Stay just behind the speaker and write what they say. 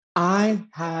I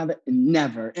have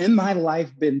never in my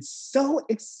life been so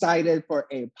excited for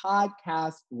a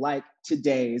podcast like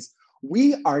today's.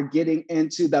 We are getting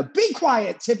into the Be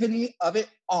Quiet, Tiffany of it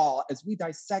all as we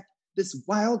dissect this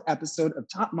wild episode of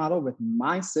Top Model with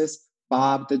my sis,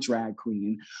 Bob the Drag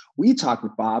Queen. We talk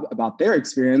with Bob about their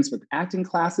experience with acting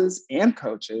classes and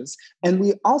coaches. And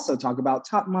we also talk about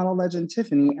top model legend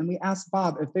Tiffany. And we ask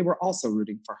Bob if they were also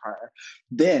rooting for her.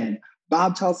 Then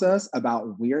Bob tells us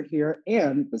about We're Here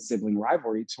and the sibling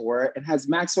rivalry tour and has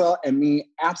Maxwell and me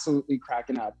absolutely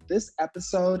cracking up. This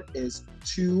episode is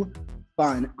too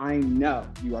fun. I know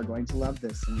you are going to love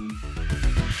this one.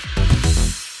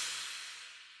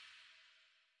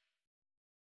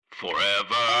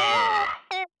 Forever.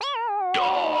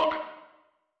 Dog.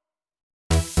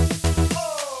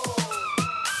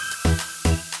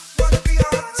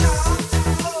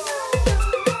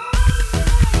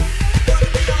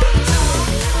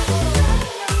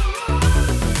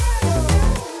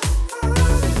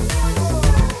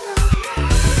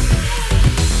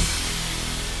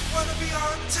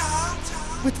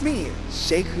 With me,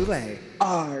 Shea Coulee.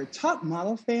 Are top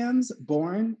model fans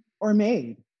born or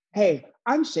made? Hey,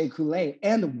 I'm Shea Coulee,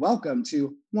 and welcome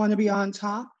to Wanna Be on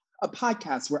Top, a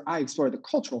podcast where I explore the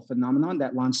cultural phenomenon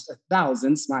that launched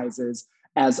 1,000 smizes.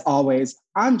 As always,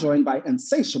 I'm joined by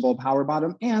insatiable power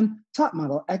bottom and top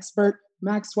model expert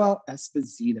Maxwell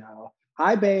Esposito.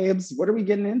 Hi, babes. What are we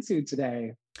getting into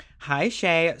today? Hi,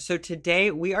 Shay. So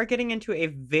today we are getting into a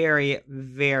very,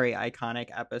 very iconic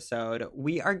episode.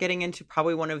 We are getting into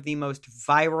probably one of the most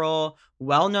viral,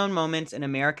 well-known moments in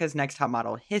America's Next Top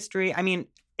Model history. I mean,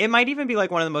 it might even be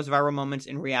like one of the most viral moments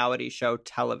in reality show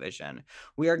television.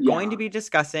 We are going to be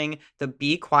discussing the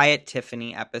Be Quiet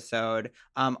Tiffany episode,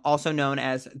 also known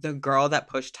as the girl that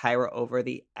pushed Tyra over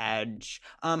the edge.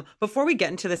 Before we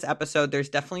get into this episode, there's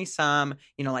definitely some,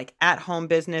 like at-home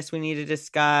business we need to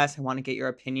discuss. I want to get your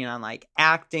opinion on like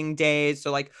acting days.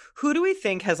 So like, who do we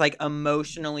think has like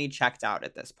emotionally checked out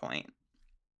at this point?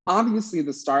 Obviously,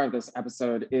 the star of this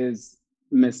episode is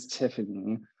Miss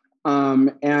Tiffany.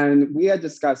 And we had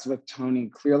discussed with Tony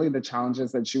clearly the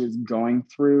challenges that she was going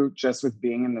through just with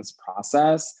being in this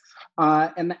process.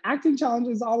 And the acting challenge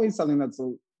is always something that's,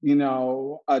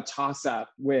 a toss up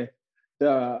with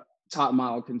the top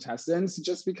model contestants,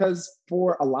 just because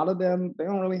for a lot of them, they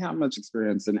don't really have much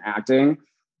experience in acting.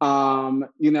 And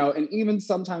even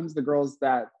sometimes the girls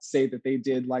that say that they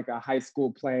did like a high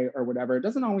school play or whatever, it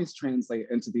doesn't always translate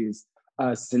into these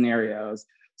scenarios.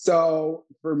 So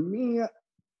for me,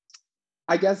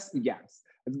 I guess, yes,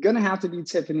 it's going to have to be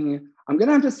Tiffany. I'm going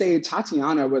to have to say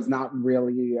Tatiana was not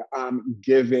really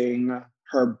giving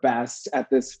her best at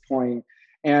this point.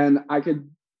 And I could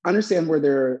understand where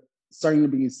there starting to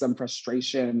be some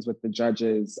frustrations with the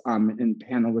judges in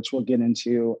panel, which we'll get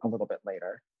into a little bit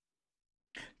later.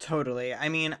 Totally. I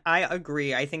mean, I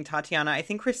agree. I think Tatiana, I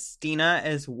think Christina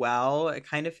as well. It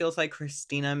kind of feels like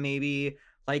Christina maybe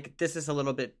like this is a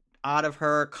little bit out of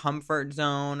her comfort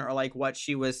zone or like what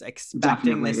she was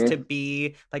expecting this to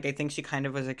be. Like, I think she kind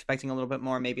of was expecting a little bit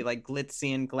more maybe like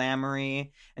glitzy and glamoury.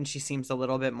 And she seems a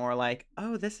little bit more like,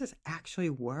 oh, this is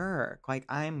actually work. Like,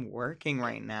 I'm working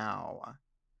right now.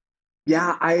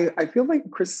 Yeah, I feel like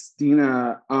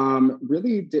Christina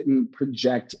really didn't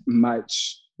project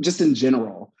much just in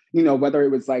general, whether it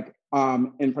was like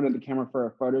in front of the camera for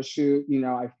a photo shoot,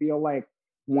 I feel like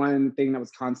one thing that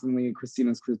was constantly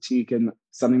Christina's critique and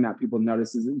something that people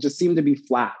noticed is it just seemed to be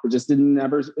flat. It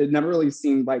never really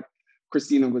seemed like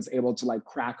Christina was able to like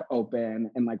crack open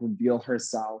and like reveal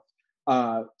herself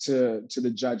to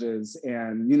the judges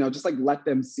and, just like let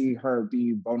them see her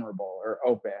be vulnerable or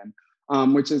open.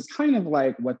 Which is kind of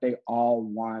like what they all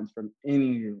want from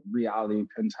any reality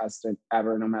contestant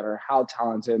ever, no matter how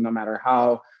talented, no matter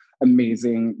how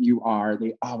amazing you are,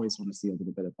 they always want to see a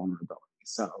little bit of vulnerability.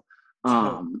 So,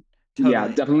 Totally. yeah,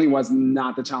 definitely was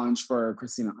not the challenge for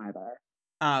Christina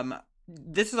either.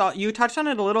 This is all, you touched on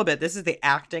it a little bit. This is the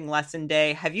acting lesson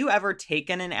day. Have you ever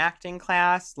taken an acting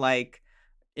class? Like,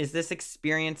 is this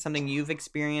experience something you've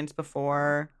experienced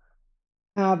before?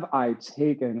 Have I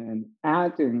taken an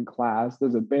acting class?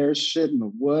 Does a bear shit in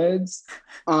the woods?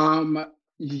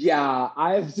 Yeah,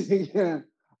 I've taken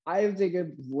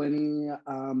plenty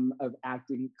of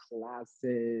acting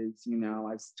classes.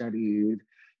 I've studied,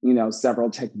 several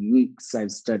techniques.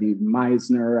 I've studied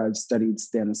Meisner. I've studied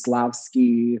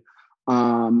Stanislavski.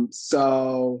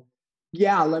 So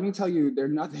yeah, let me tell you, they're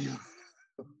nothing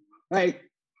like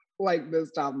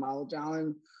this top model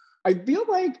challenge. I feel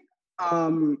like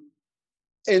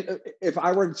if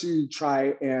I were to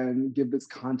try and give this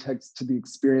context to the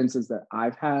experiences that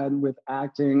I've had with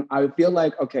acting, I would feel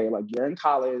like, okay, like you're in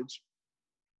college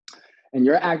and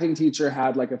your acting teacher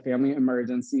had like a family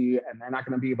emergency and they're not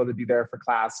going to be able to be there for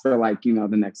class for like, the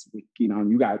next week,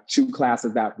 and you got 2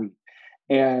 classes that week.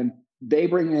 And they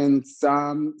bring in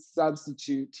some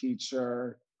substitute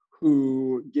teacher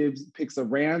who picks a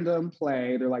random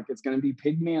play. They're like, it's going to be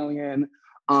Pygmalion.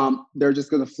 They're just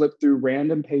going to flip through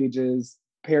random pages,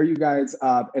 pair you guys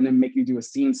up, and then make you do a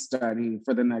scene study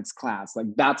for the next class. Like,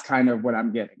 that's kind of what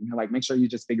I'm getting. Like, make sure you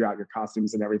just figure out your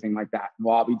costumes and everything like that.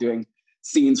 We'll all be doing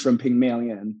scenes from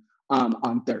Pygmalion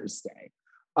on Thursday.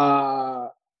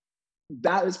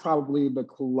 That is probably the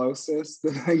closest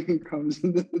that I can come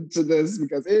to this,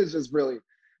 because it is just really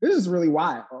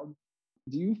wild.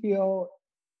 Do you feel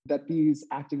that these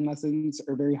acting lessons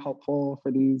are very helpful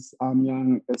for these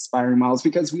young aspiring models?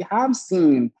 Because we have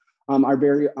seen our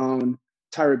very own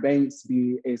Tyra Banks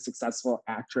be a successful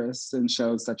actress in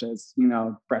shows such as,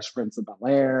 Fresh Prince of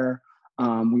Bel-Air.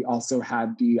 We also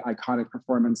had the iconic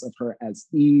performance of her as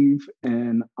Eve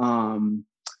in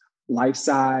Life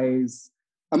Size,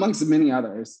 amongst many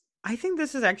others. I think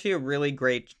this is actually a really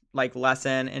great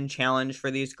lesson and challenge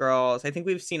for these girls. I think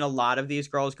we've seen a lot of these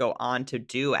girls go on to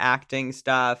do acting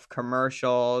stuff,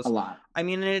 commercials. A lot. I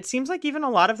mean, and it seems like even a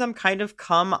lot of them kind of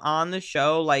come on the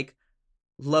show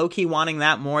low-key wanting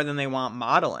that more than they want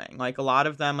modeling. Like, a lot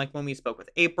of them, like when we spoke with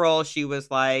April, she was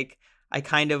like, I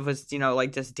kind of was,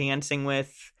 just dancing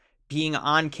with being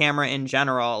on camera in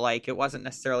general. Like, it wasn't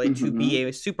necessarily to be a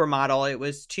supermodel. It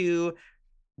was to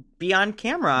be on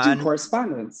camera. Do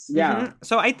correspondence. Yeah. Mm-hmm.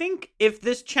 So I think if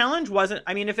this challenge wasn't,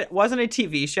 if it wasn't a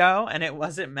TV show and it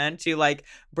wasn't meant to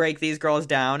break these girls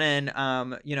down and,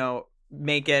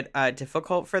 make it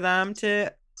difficult for them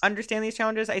to understand these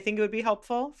challenges, I think it would be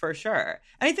helpful for sure.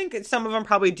 And I think some of them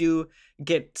probably do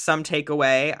get some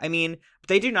takeaway.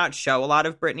 They do not show a lot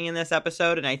of Britney in this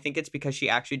episode, and I think it's because she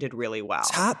actually did really well.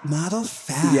 Top model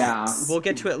facts. Yeah. We'll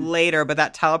get to it later, but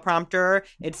that teleprompter,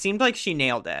 it seemed like she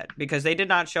nailed it because they did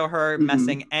not show her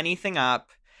messing anything up,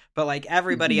 but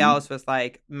everybody else was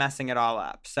messing it all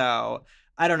up. So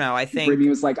I don't know. I think Britney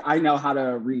was like, I know how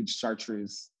to read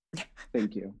chartreuse.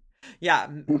 Thank you. Yeah,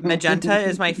 magenta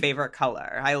is my favorite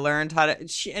color. I learned how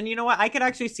to, and you know what? I could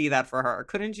actually see that for her.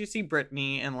 Couldn't you see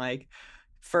Britney in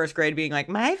first grade being like,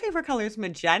 my favorite color is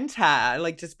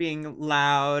magenta, just being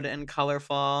loud and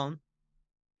colorful?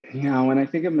 Yeah, when I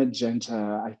think of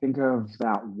magenta, I think of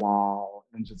that wall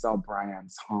in Giselle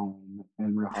Bryant's home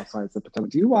in Real Housewives of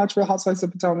Potomac. Do you watch Real Housewives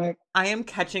of Potomac? I am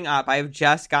catching up. I've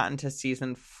just gotten to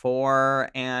season 4,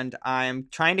 and I'm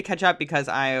trying to catch up because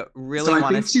I really want to.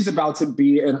 I think she's about to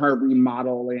be in her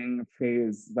remodeling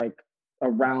phase,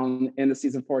 around end of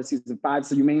season 4, season 5.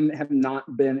 So you may have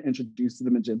not been introduced to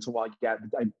the magenta wall yet,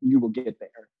 but you will get there.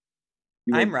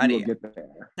 I'm ready. You will get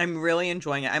there. I'm really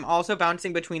enjoying it. I'm also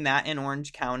bouncing between that and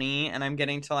Orange County, and I'm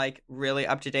getting to really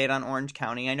up to date on Orange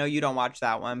County. I know you don't watch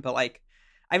that one, but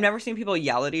I've never seen people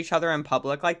yell at each other in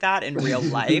public like that in real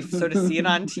life. So to see it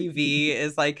on TV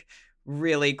is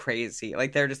really crazy.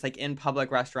 They're just in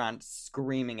public restaurants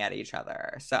screaming at each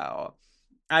other. So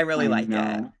I really like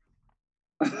it.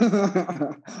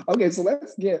 Okay, so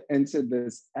let's get into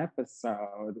this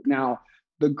episode. Now,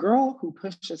 the girl who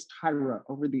pushes Tyra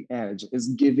over the edge is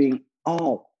giving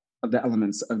all of the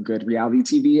elements of good reality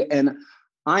TV. And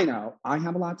I know I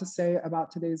have a lot to say about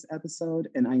today's episode,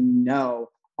 and I know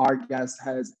our guest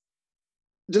has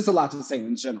just a lot to say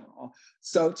in general.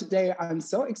 So today I'm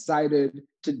so excited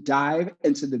to dive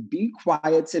into the Be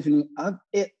Quiet, Tiffany of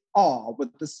it all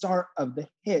with the star of the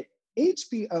hit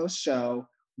HBO show,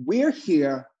 We're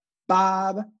Here,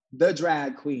 Bob the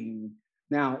Drag Queen.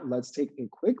 Now, let's take a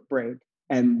quick break.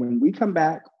 And when we come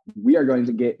back, we are going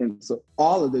to get into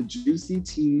all of the juicy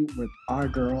tea with our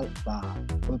girl,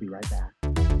 Bob. We'll be right back.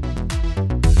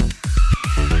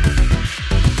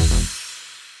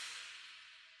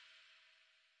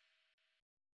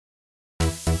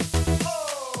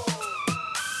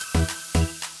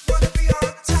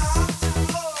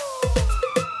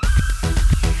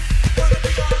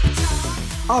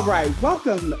 All right,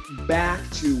 welcome back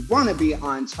to Wanna Be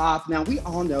on Top. Now, we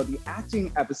all know the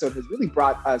acting episode has really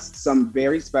brought us some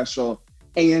very special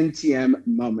ANTM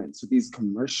moments with these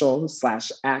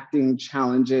commercial/acting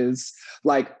challenges,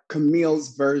 like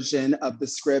Camille's version of the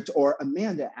script, or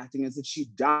Amanda acting as if she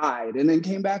died and then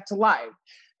came back to life.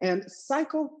 And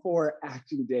Cycle 4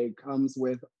 Acting Day comes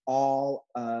with all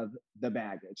of the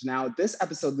baggage. Now, this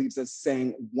episode leaves us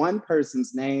saying one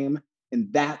person's name, and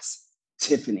that's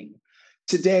Tiffany.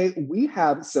 Today, we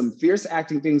have some fierce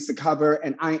acting things to cover,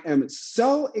 and I am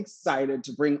so excited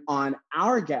to bring on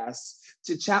our guests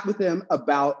to chat with them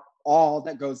about all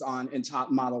that goes on in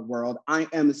top model world. I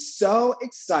am so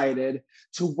excited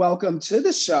to welcome to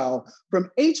the show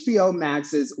from HBO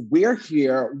Max's We're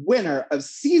Here, winner of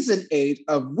season 8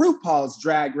 of RuPaul's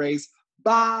Drag Race,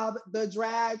 Bob the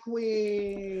Drag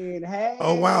Queen. Hey.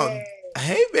 Oh, wow.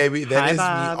 Hey, baby. That Hi, is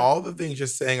Bob. me. All the things you're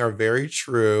saying are very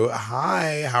true.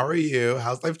 Hi, how are you?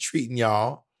 How's life treating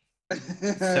y'all?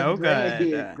 So Great,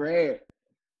 good. great.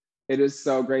 It is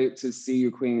so great to see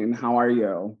you, Queen. How are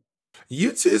you?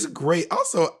 You too is great.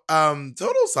 Also,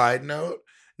 total side note,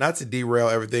 not to derail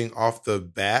everything off the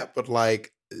bat, but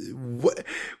like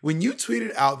when you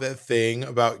tweeted out that thing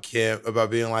about Kim,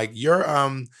 about being like,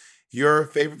 your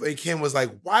favorite, and Kim was like,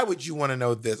 why would you want to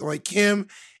know this? I'm like, Kim,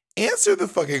 answer the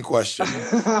fucking question.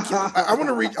 I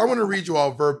want to read you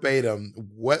all verbatim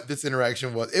what this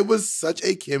interaction was. It was such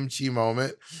a kimchi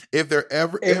moment. If there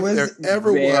ever was a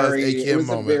Kim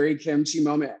moment, a very kimchi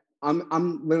moment.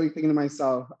 I'm literally thinking to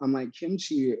myself, I'm like,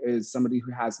 kimchi is somebody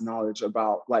who has knowledge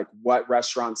about like what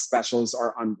restaurant specials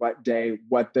are on what day,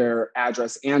 what their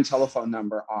address and telephone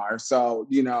number are. So,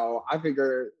 you know, I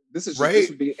figure this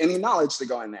would be any knowledge to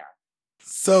go in there.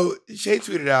 So Shay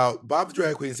tweeted out, Bob the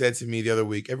Drag Queen said to me the other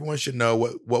week, everyone should know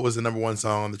what was the number 1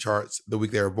 song on the charts the week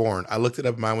they were born. I looked it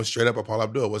up. Mine was straight up by Paula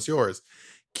Abdul. What's yours?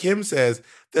 Kim says,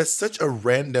 that's such a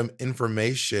random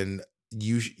information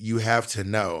you have to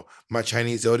know. My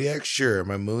Chinese zodiac? Sure.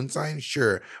 My moon sign?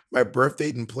 Sure. My birth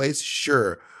date and place?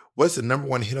 Sure. What's the number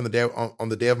 1 hit on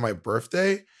the day of my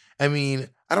birthday? I mean,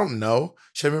 I don't know.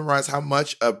 Should I memorize how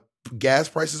much gas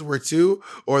prices were too,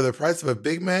 or the price of a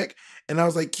Big Mac? And I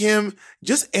was like, Kim,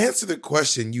 just answer the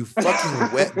question, you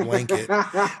fucking wet blanket.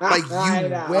 Like, you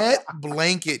wet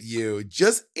blanket, you.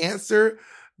 Just answer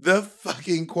the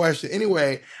fucking question.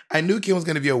 Anyway, I knew Kim was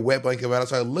going to be a wet blanket about it,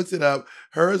 so I looked it up.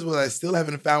 Hers was, I still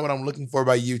haven't found what I'm looking for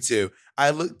by you two.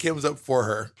 I looked Kim's up for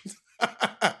her.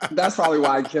 That's probably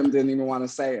why Kim didn't even want to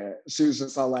say it. She was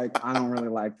just all like, I don't really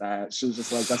like that. She was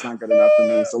just like, that's not good enough for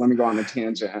me. So let me go on a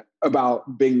tangent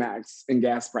about Big Macs and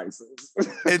gas prices.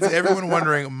 It's everyone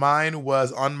wondering, mine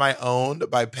was On My Own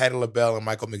by Patti LaBelle and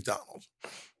Michael McDonald.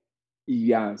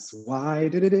 Yes. Why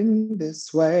did it end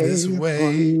this way?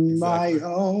 On my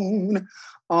own.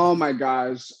 Oh my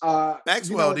gosh.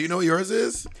 Maxwell, do you know what yours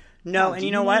is? No, and you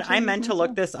know what? I meant to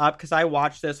look this up because I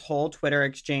watched this whole Twitter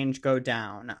exchange go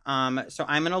down. So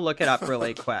I'm gonna look it up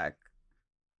really quick.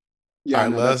 Yeah,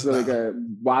 no, that's really good.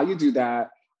 While you do that,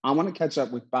 I want to catch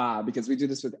up with Bob because we do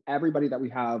this with everybody that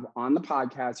we have on the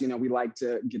podcast. You know, we like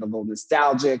to get a little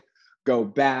nostalgic, go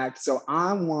back. So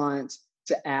I want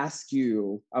to ask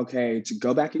you, okay, to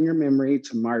go back in your memory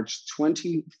to March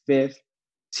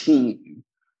 2015.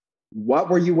 What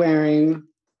were you wearing?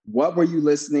 What were you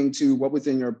listening to? What was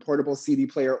in your portable CD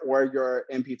player or your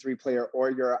MP3 player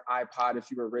or your iPod if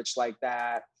you were rich like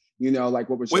that? You know, like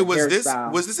what was your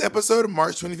hairstyle? Was this episode of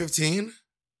March 2015?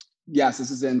 Yes, this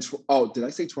is in, did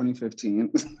I say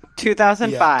 2015?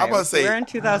 2005. Yeah, I'm about to say, we're in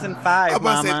 2005,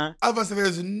 Mama. I was about to say,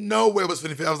 there's no way it was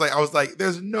 2015. I was like,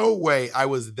 there's no way I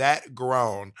was that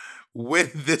grown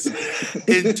when this,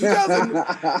 in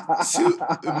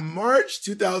March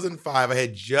 2005, I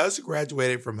had just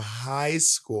graduated from high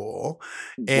school.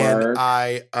 And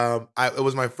it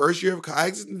was my first year of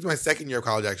college. It was my second year of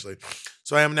college, actually.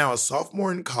 So I am now a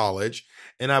sophomore in college.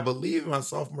 And I believe in my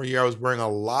sophomore year, I was wearing a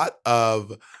lot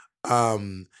of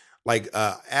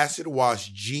acid wash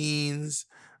jeans,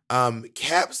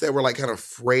 caps that were like kind of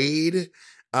frayed,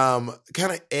 kind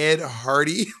of Ed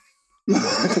Hardy. You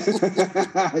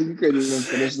couldn't even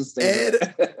finish the statement.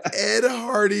 Ed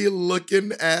Hardy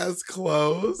looking ass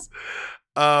clothes.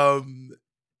 I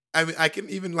mean, I can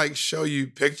even like show you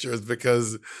pictures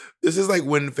because this is like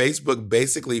when Facebook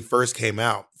basically first came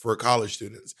out for college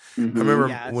students. Mm-hmm. I remember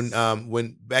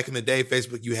when back in the day,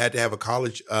 Facebook, you had to have a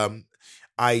college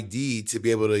ID to be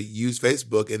able to use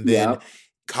Facebook, and then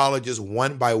colleges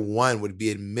one by one would be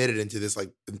admitted into this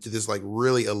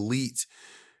really elite,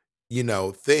 you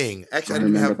know, thing. Actually, I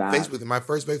didn't even have Facebook. My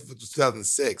first Facebook was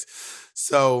 2006.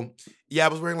 So yeah, I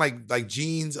was wearing like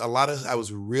jeans. I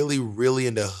was really, really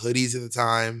into hoodies at the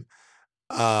time.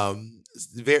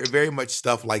 Very, very much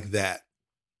stuff like that.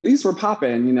 These were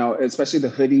popping, you know, especially the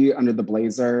hoodie under the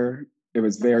blazer. It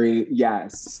was very,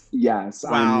 yes, wow.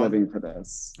 I'm living for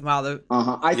this. Wow.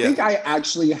 I think I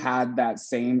actually had that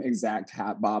same exact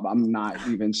hat, Bob. I'm not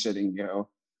even shitting you.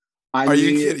 Are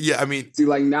you kidding? Yeah, I mean, see,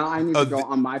 like now I need to go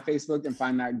on my Facebook and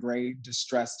find that gray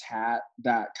distressed hat,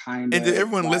 that kind of. And to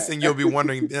everyone listening, you'll be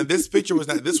wondering, this picture was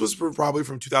not. This was probably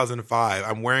from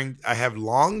 2005. I have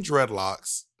long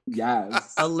dreadlocks.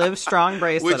 Yes, a Live Strong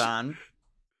bracelet on.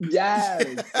 Yes.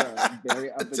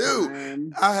 Very up the Two.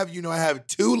 time. I have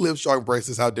 2 Livestrong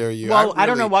bracelets. How dare you? Well, I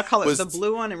don't know really what color. was- The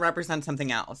blue one represents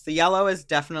something else. The yellow is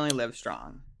definitely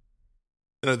Livestrong.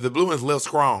 No, the blue one's Lil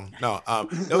Strong. No,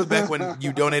 that was back when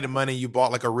you donated money. You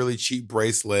bought like a really cheap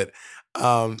bracelet.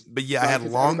 But yeah, I had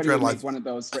long everybody would make dreadlocks. one of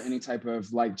those for any type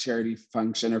of like charity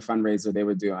function or fundraiser they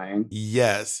were doing.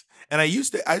 Yes. And I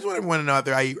just want everyone to know out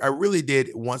there, I really did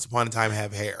once upon a time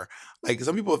have hair. Like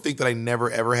some people think that I never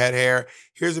ever had hair.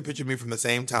 Here's a picture of me from the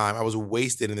same time. I was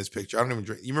wasted in this picture. I don't even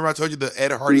drink. You remember I told you the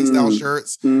Ed Hardy style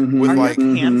shirts with Are like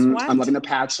your pants wet? I'm loving the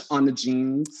patch on the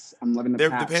jeans. I'm loving the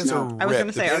patch. the pants are No. ripped. I was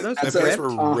gonna say, are those the pants were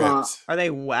ripped? ripped. Are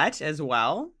they wet as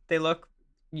well? They look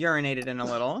urinated in a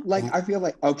little. Like I feel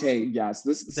like yes,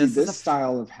 this is a-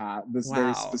 style of hat, this very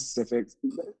Wow. specific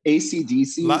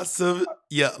AC/DC. Lots of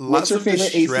What's lots your of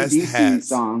favorite distressed AC/DC hats.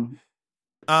 song?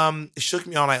 Shook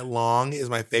Me All Night Long is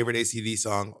my favorite ACD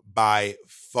song by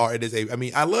far. It is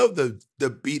I love the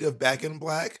beat of Back in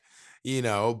Black,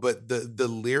 but the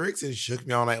lyrics in Shook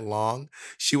Me All Night Long,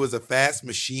 she was a fast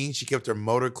machine. She kept her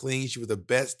motor clean. She was the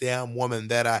best damn woman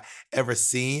that I ever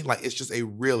seen. Like it's just a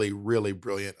really, really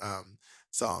brilliant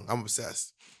song. I'm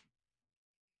obsessed.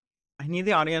 I need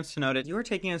the audience to know that you were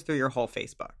taking us through your whole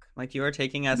Facebook. Like you were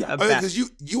taking us a Because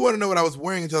you want to know what I was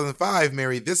wearing in 2005,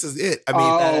 Mary. This is it. I mean,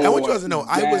 Oh, I want you guys to know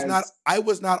yes. I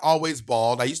was not always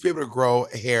bald. I used to be able to grow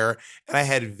hair, and I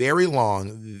had very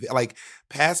long, like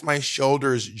past my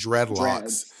shoulders dreadlocks.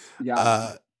 Dreads.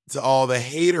 Yeah. To all the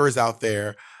haters out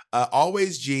there,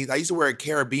 always jeans. I used to wear a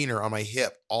carabiner on my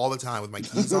hip all the time with my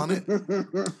keys on it.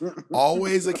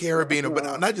 Always a carabiner,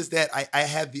 but not just that. I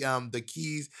had the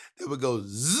keys that would go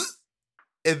zzz,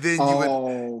 and then you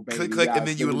would click, yes, and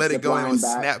then you would let it go and it would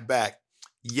snap back.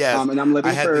 Yes. And I'm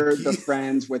living for the the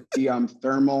friends with the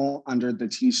thermal under the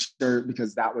t-shirt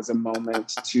because that was a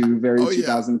moment to very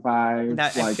 2005.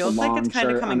 That it feels the like long it's kind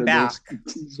of shirt coming under back.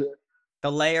 the t-shirt.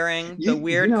 The layering, You the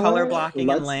weird know color what? blocking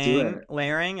and Let's do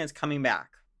layering is coming back.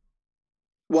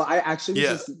 Well, I actually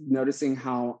was just noticing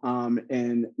how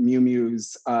in Miu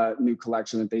Miu's new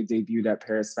collection that they debuted at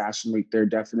Paris Fashion Week, they're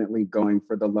definitely going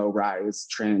for the low rise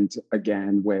trend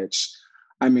again, which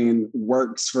I mean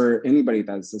works for anybody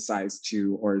that's a size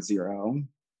 2 or 0.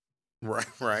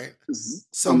 Right.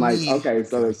 So I'm like, okay,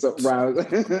 so right.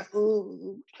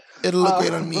 It'll look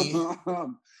great on me.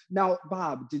 Now,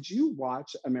 Bob, did you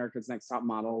watch America's Next Top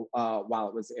Model while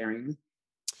it was airing?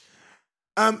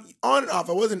 On and off.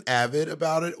 I wasn't avid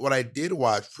about it. What I did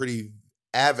watch pretty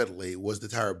avidly was the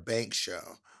Tyra Banks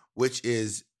show, which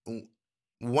is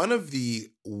one of the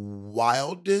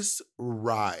wildest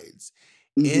rides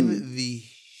in the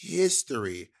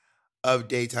history of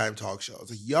daytime talk shows.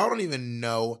 Like, y'all don't even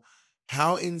know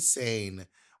how insane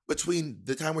between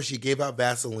the time where she gave out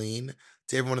Vaseline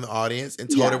to everyone in the audience and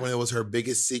told everyone it was her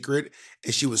biggest secret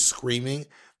and she was screaming.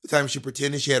 The time she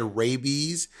pretended she had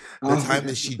rabies. The time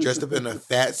that she dressed up in a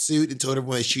fat suit and told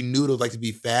everyone that she knew what it was like to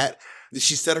be fat. That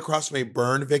she sat across from a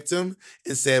burn victim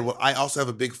and said, "Well, I also have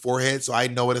a big forehead, so I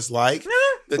know what it's like."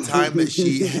 The time that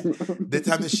she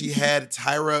had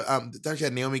Tyra, the time she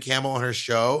had Naomi Campbell on her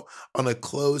show on a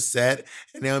closed set,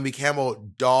 and Naomi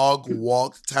Campbell dog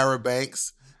walked Tyra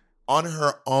Banks on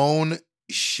her own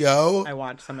show. I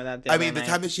watched some of that. The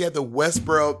time that she had the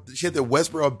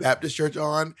Westboro Baptist Church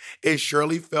on, and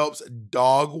Shirley Phelps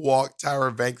dog walked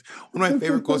Tyra Banks. One of my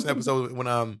favorite quotes in the episode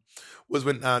was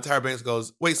when Tyra Banks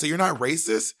goes, "Wait, so you're not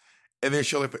racist?" And then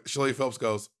Shirley Phelps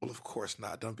goes, "Well, of course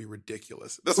not. Don't be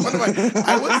ridiculous." That's one of my.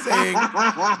 I was saying,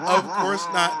 "Of course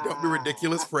not. Don't be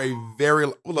ridiculous." For a very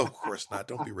well, of course not.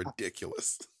 Don't be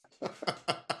ridiculous.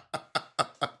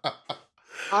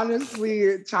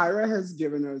 Honestly, Tyra has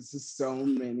given us so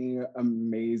many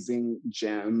amazing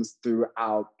gems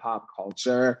throughout pop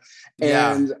culture.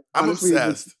 And I'm honestly,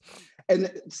 obsessed. And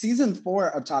season 4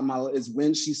 of Top Model is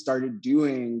when she started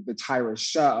doing the Tyra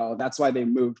show. That's why they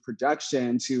moved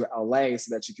production to LA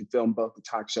so that she could film both the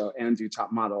talk show and do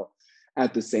Top Model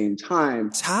at the same time.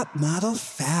 Top Model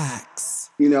facts.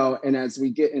 And as we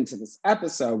get into this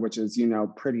episode, which is,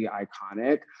 pretty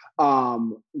iconic,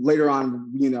 later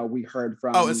on, we heard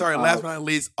from... Oh, and sorry, last but not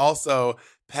least, also,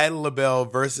 Patti LaBelle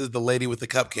versus the lady with the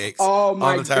cupcakes on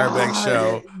the Tyra Banks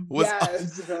show.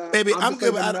 Yes. Baby, I'm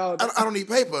good, but I don't need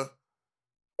paper.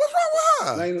 What's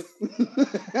wrong with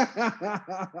her?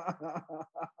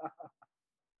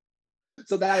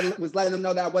 So that I was letting them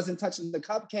know that I wasn't touching the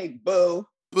cupcake, boo.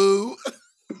 Boo.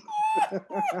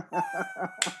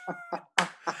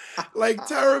 Like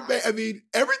Tyra Banks, I mean,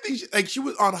 everything, she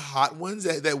was on Hot Ones,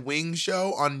 that Wing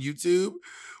show on YouTube,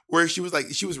 where she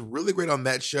was really great on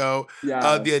that show.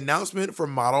 Yeah. The announcement for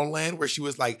Model Land, where she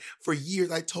was like, "For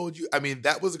years I told you," I mean,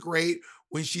 that was great.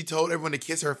 when she told everyone to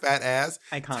kiss her fat ass.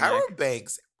 Iconic. Tyra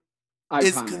Banks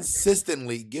is Iconic.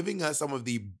 consistently giving us some of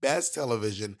the best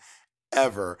television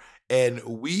ever. And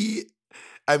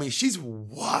she's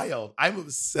wild. I'm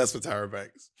obsessed with Tyra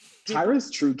Banks. Tyra's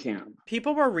true camp.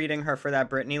 People were reading her for that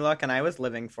Britney look, and I was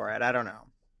living for it. I don't know.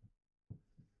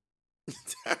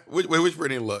 which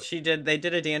Britney look? They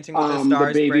did a Dancing with the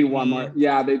Stars. The baby Britney, one more.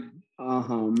 Yeah, they.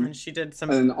 And she did some.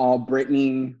 And all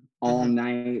Britney all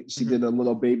night. She did a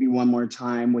little baby one more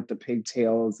time with the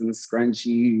pigtails and the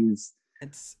scrunchies. It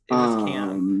was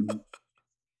camp.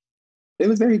 It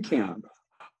was very camp.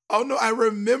 Oh no, I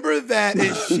remember that,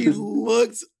 and she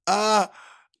looked.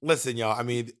 Listen, y'all. I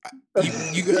mean,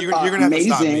 you're gonna have to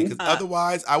stop me because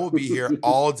otherwise, I will be here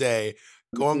all day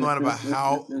going on about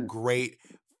how great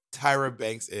Tyra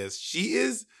Banks is. She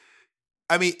is.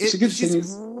 I mean,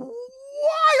 she's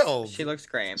wild. She looks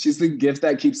great. She's the gift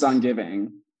that keeps on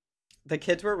giving. The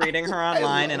kids were reading her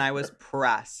online, and I was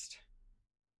pressed.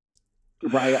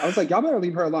 Right. I was like, y'all better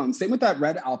leave her alone. Same with that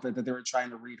red outfit that they were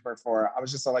trying to read her for. I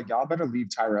was just like, y'all better leave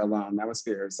Tyra alone. That was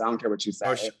fierce. I don't care what you say.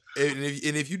 And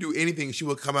if you do anything, she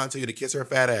will come out and tell you to kiss her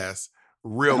fat ass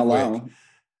real quick.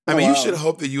 I mean, you should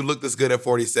hope that you look this good at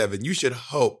 47. You should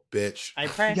hope, bitch. I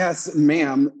pray. Yes,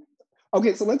 ma'am.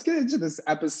 Okay, so let's get into this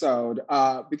episode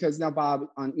because now, Bob,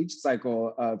 on each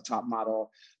cycle of Top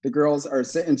Model, the girls are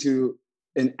sent into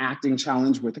an acting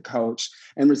challenge with a coach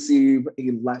and receive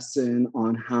a lesson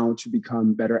on how to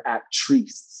become better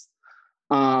actrices.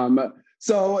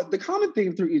 So the common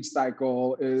theme through each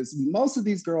cycle is most of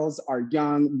these girls are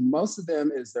young. Most of them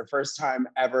is their first time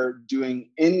ever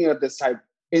doing any of these type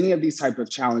of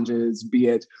challenges, be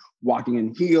it walking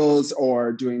in heels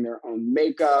or doing their own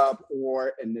makeup,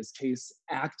 or in this case,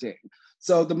 acting.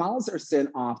 So the models are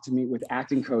sent off to meet with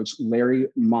acting coach Larry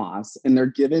Moss, and they're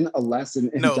given a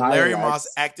lesson in dialects. Larry Moss,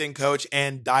 acting coach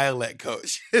and dialect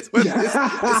coach. Thank you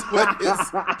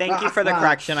for the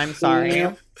correction. I'm sorry.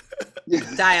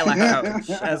 Dialect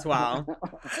coach as well.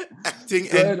 Acting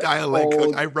and dialect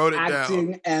coach. I wrote it down.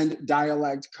 Acting and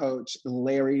dialect coach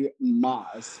Larry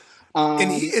Moss.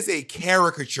 And he is a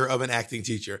caricature of an acting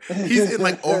teacher. He's in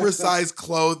like oversized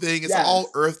clothing. It's all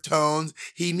earth tones.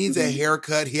 He needs a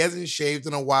haircut. He hasn't shaved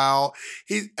in a while.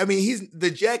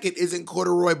 The jacket isn't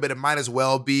corduroy, but it might as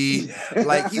well be.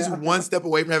 Like he's one step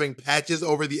away from having patches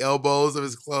over the elbows of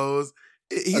his clothes.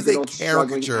 He's a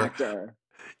caricature.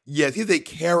 Yes, he's a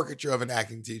caricature of an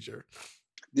acting teacher.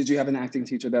 Did you have an acting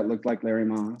teacher that looked like Larry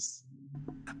Moss?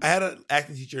 I had an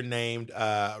acting teacher named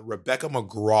Rebecca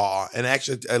McGraw, and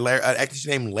actually an acting teacher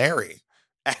named Larry.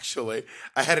 Actually,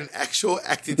 I had an actual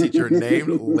acting teacher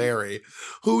named Larry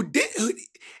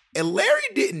and Larry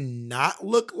did not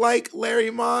look like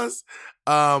Larry Moss,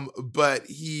 but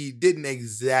he didn't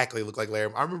exactly look like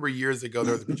Larry. I remember years ago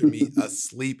there was a picture of me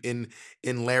asleep in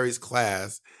Larry's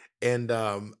class, and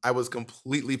I was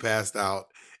completely passed out.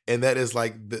 And that is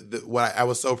like what I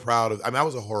was so proud of. I mean, I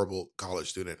was a horrible college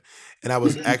student. And I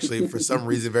was actually, for some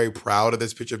reason, very proud of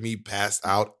this picture of me passed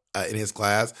out in his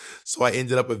class. So I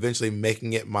ended up eventually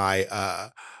making it my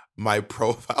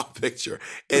profile picture.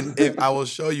 And if I will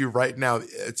show you right now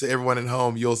to everyone at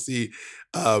home, you'll see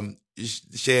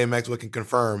Shay and Maxwell can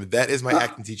confirm that is my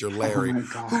acting teacher, Larry,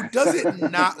 who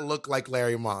doesn't not look like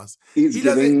Larry Moss. He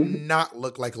doesn't not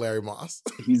look like Larry Moss.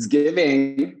 He's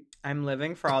giving. I'm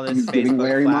living for all this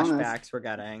Facebook flashbacks we're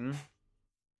getting.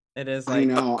 It is like... I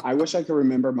know. I wish I could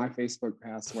remember my Facebook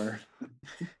password.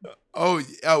 Oh,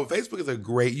 Facebook is a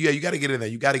great... Yeah, you got to get in there.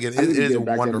 You got to get in. It is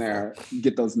wonderful. In there,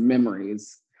 get those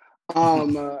memories.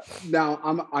 Now,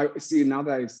 I see, now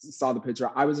that I saw the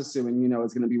picture, I was assuming,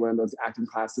 it's going to be one of those acting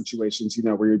class situations,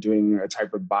 where you're doing a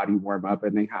type of body warm-up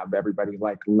and they have everybody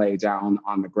like lay down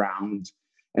on the ground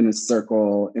in a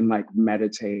circle and like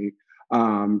meditate.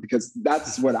 Because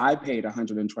that's what I paid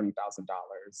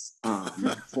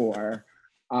 $120,000 for.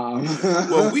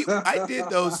 Well, I did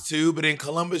those too, but in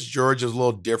Columbus, Georgia, is a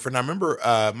little different. I remember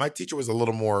my teacher was a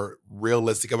little more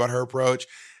realistic about her approach,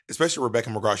 especially Rebecca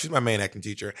McGraw. She's my main acting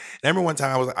teacher. And I remember one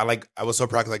time I was so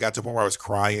proud because I got to a point where I was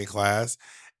crying in class,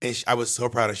 and I was so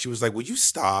proud. And she was like, "Will you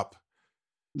stop?"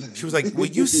 She was like, "Will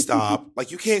you stop? Like,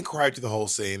 you can't cry through the whole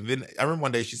scene." Then I remember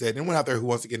one day she said, "Anyone out there who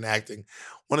wants to get into acting,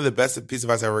 one of the best pieces of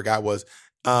advice I ever got was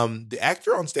the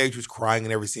actor on stage who's crying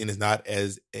in every scene is not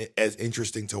as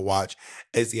interesting to watch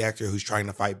as the actor who's trying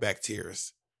to fight back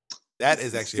tears." That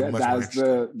is actually much more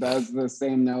interesting. That's the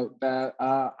same note that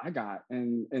I got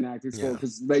in acting school.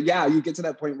 But you get to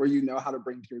that point where you know how to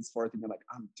bring tears forth and you're like,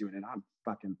 I'm doing it. I'm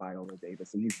fucking Viola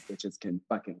Davis and these bitches can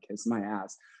fucking kiss my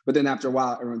ass. But then after a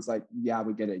while, everyone's like, yeah,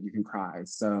 we get it. You can cry.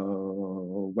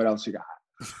 So what else you got?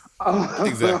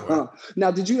 Exactly.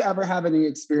 Now, did you ever have any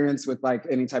experience with like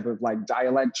any type of like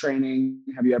dialect training?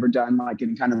 Have you ever done like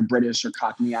any kind of British or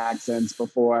Cockney accents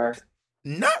before?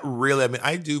 Not really. I mean,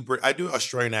 I do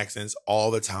Australian accents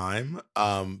all the time,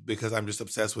 because I'm just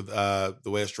obsessed with the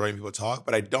way Australian people talk.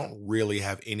 But I don't really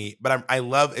have any. But I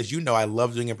love, as you know, I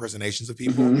love doing impersonations of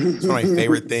people. It's one of my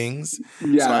favorite things. So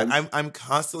Yes. I'm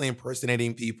constantly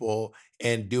impersonating people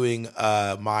and doing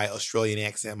my Australian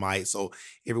accent. So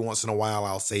every once in a while,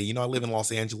 I'll say, I live in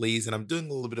Los Angeles, and I'm doing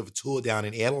a little bit of a tour down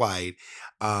in Adelaide.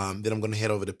 Then I'm going to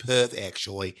head over to Perth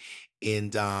actually,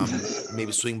 and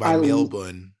maybe swing by I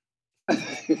Melbourne.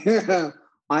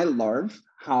 I love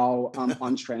how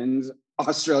on trend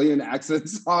Australian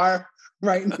accents are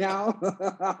right now.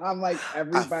 I'm like,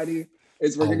 everybody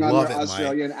is working on love their it, Mike.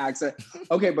 Australian accent.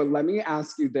 Okay, but let me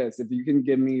ask you this. If you can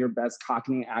give me your best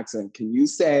Cockney accent, can you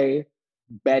say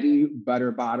Betty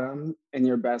Butterbottom in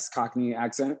your best Cockney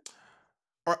accent?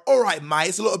 All right, mate.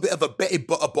 It's a little bit of a Betty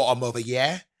Butterbottom over,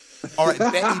 yeah. All right,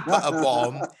 Betty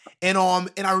Butterbottom, and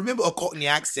I remember a Cockney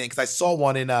accent because I saw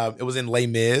one in it was in Les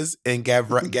Mis in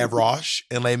Gavroche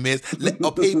in Les Mis.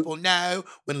 Little people know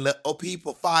when little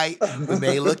people fight. We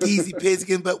may look easy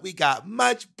pigskin, but we got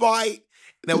much bite.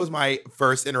 That was my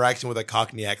first interaction with a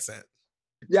Cockney accent.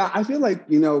 Yeah, I feel like,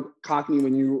 Cockney,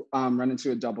 when you run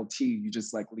into a double T, you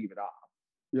just like leave it off.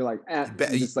 You're like,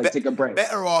 you just like take a break.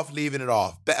 Better off leaving it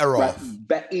off. Better off.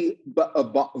 Betty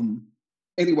Butterbottom.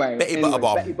 Anyway, Betty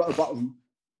Butterbottom. Betty Butterbottom.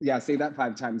 Yeah, say that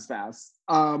 5 times fast.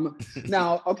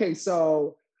 Now, okay,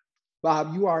 so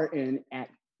Bob, you are an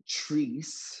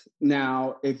actress.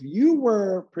 Now, if you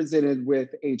were presented with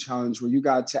a challenge where you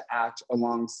got to act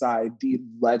alongside the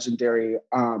legendary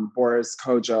Boris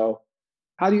Kodjoe,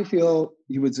 how do you feel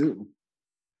you would do?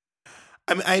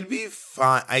 I mean, I'd be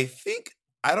fine.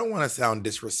 I don't want to sound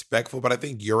disrespectful, but I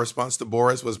think your response to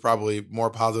Boris was probably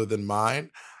more positive than mine.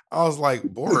 I was like,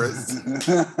 Boris,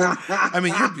 I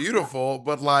mean, you're beautiful,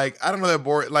 but like, I don't know that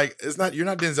Boris, like, you're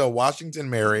not Denzel Washington,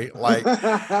 Mary. Like,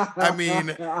 I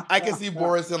mean, I can see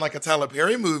Boris in like a Tyler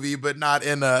Perry movie, but not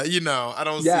in I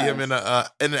don't see him in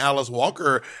in an Alice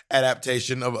Walker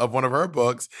adaptation of one of her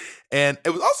books. And it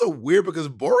was also weird because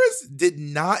Boris did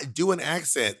not do an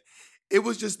accent. It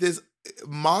was just this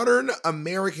modern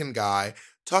American guy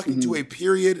talking to a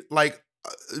period like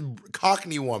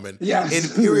Cockney woman in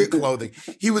period clothing.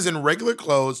 He was in regular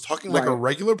clothes, talking like a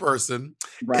regular person.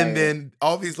 And then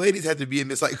all these ladies had to be in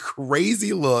this like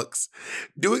crazy looks,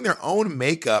 doing their own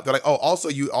makeup. They're like, oh, also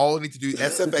you all need to do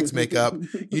SFX makeup.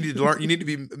 You need to learn, you need to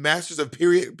be masters of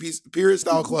period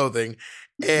style clothing,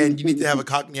 and you need to have a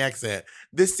Cockney accent.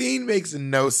 This scene makes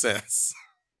no sense.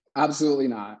 Absolutely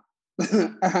not.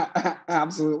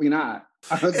 Absolutely not.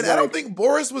 And I don't think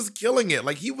Boris was killing it.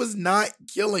 Like, he was not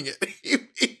killing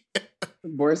it.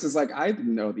 Boris is like, I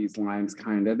know these lines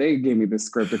kind of. They gave me the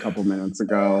script a couple minutes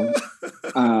ago.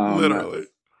 Literally.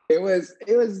 It was,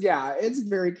 yeah, it's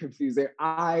very confusing.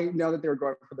 I know that they were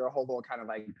going for their whole little kind of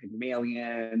like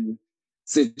Pygmalion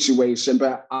situation,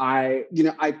 but I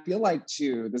feel like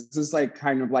too, this is like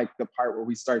kind of like the part where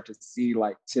we start to see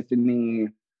like Tiffany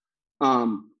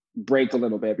break a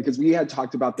little bit, because we had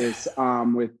talked about this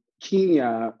with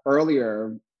Kenya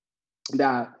earlier,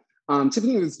 that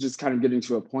Tiffany was just kind of getting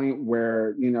to a point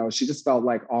where, she just felt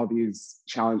like all these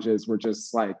challenges were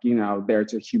just like, there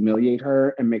to humiliate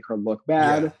her and make her look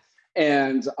bad. Yeah.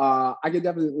 And I could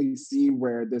definitely see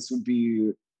where this would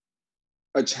be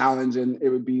a challenge, and it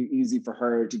would be easy for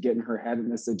her to get in her head in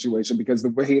this situation, because the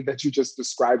way that you just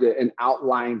described it and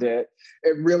outlined it,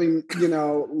 it really,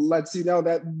 lets you know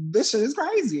that this shit is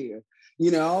crazy.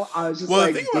 I was just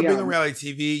the thing about being on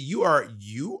reality TV, you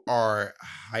are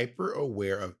hyper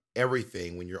aware of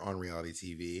everything when you're on reality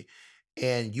TV,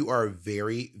 and you are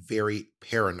very, very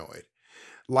paranoid.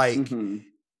 Like,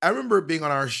 I remember being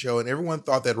on our show and everyone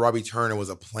thought that Robbie Turner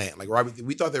was a plant. Like,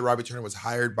 we thought that Robbie Turner was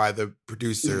hired by the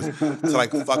producers to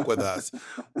like fuck with us.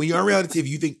 When you're on reality TV,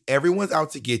 you think everyone's out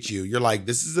to get you. You're like,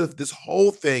 this whole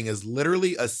thing is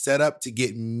literally a setup to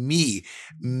get me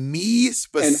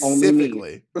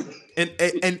specifically.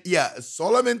 And yeah,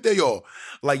 solamente yo.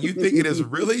 Like, you think it is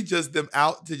really just them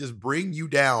out to just bring you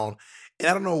down. And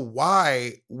I don't know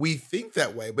why we think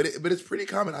that way, but it's pretty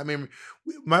common. I mean,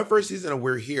 my first season of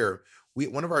We're Here,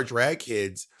 one of our drag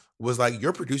kids was like,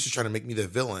 your producer's trying to make me the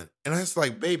villain. And I was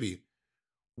like, baby,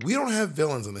 we don't have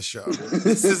villains on the show.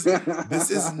 This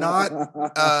is not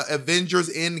Avengers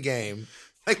Endgame.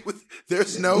 Like,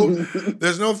 there's no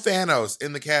Thanos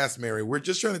in the cast, Mary. We're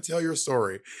just trying to tell your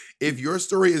story. If your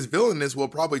story is villainous, we'll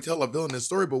probably tell a villainous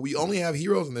story, but we only have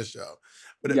heroes in this show.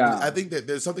 But I think that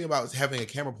there's something about having a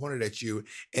camera pointed at you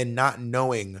and not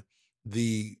knowing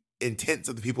the intents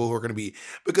of the people who are going to be,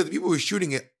 because the people who are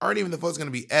shooting it aren't even the folks going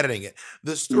to be editing it.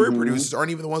 The story producers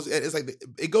aren't even the ones. It's like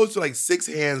it goes to like 6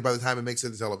 hands by the time it makes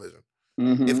it to television,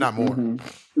 if not more.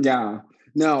 Yeah,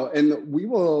 no, and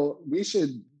we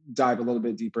should dive a little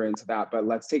bit deeper into that, but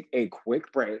let's take a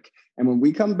quick break. And when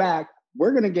we come back,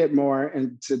 we're going to get more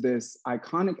into this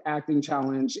iconic acting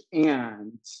challenge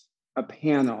and a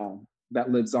panel that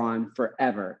lives on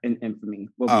forever in infamy.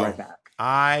 We'll be right back.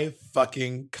 I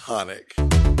fucking conic.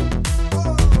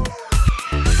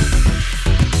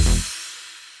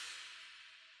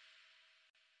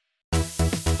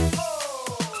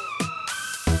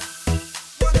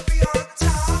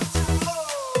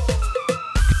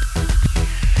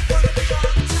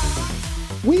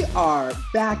 We are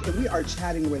back and we are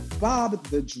chatting with Bob,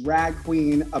 the drag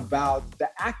queen, about the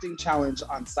acting challenge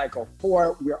on Cycle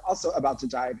 4. We're also about to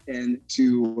dive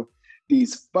into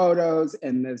these photos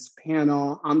and this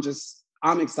panel.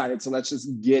 I'm excited, so let's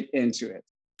just get into it.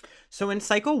 So in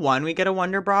Cycle 1, we get a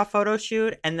Wonder Bra photo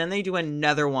shoot, and then they do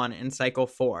another one in Cycle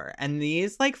 4. And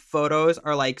these like photos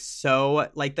are like so,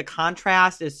 like the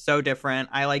contrast is so different.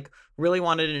 I like really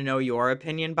wanted to know your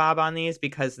opinion, Bob, on these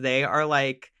because they are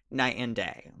like night and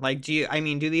day. Like, do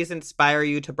these inspire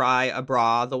you to buy a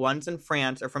bra? The ones in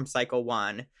France are from Cycle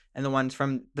 1, and the ones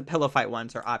from the pillow fight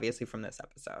ones are obviously from this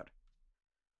episode.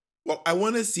 Well, I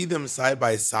want to see them side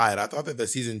by side. I thought that the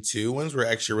season 2 ones were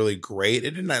actually really great.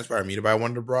 It did not inspire me to buy a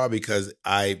Wonder Bra because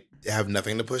I have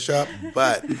nothing to push up.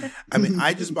 But I mean,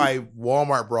 I just buy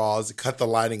Walmart bras, cut the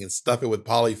lining, and stuff it with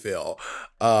polyfill.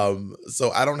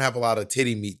 So I don't have a lot of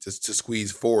titty meat to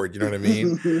squeeze forward. You know what I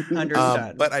mean?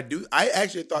 Understood. But I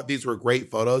actually thought these were great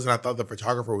photos, and I thought the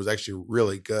photographer was actually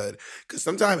really good. Because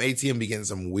sometimes ATM be getting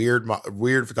some weird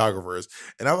photographers,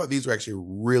 and I thought these were actually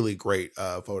really great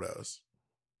photos.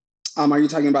 Are you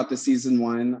talking about the season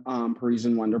 1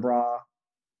 Parisian Wonder Bra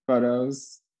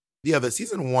photos? Yeah, the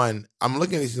season 1. I'm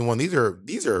looking at season 1.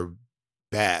 These are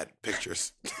bad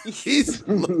pictures. these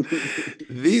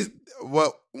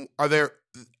what are there?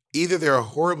 Either they're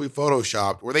horribly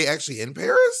photoshopped. Were they actually in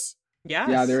Paris? Yes.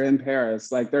 Yeah, they're in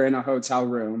Paris. Like they're in a hotel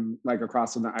room, like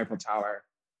across from the Eiffel Tower.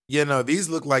 Yeah, no, these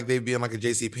look like they'd be in like a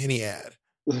JCPenney ad.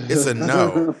 It's a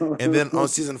no. And then on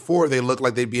season 4, they look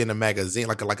like they'd be in a magazine,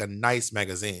 like a nice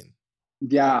magazine.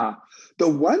 Yeah. The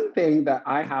one thing that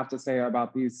I have to say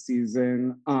about these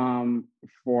season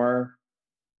 4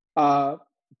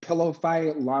 pillow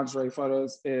fight lingerie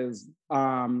photos is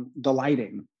the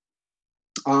lighting.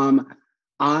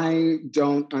 I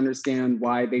don't understand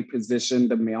why they positioned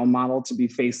the male model to be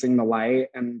facing the light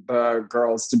and the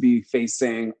girls to be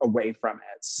facing away from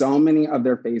it. So many of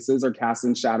their faces are cast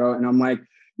in shadow. And I'm like,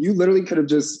 you literally could have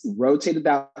just rotated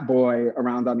that boy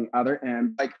around on the other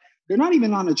end. Like, they're not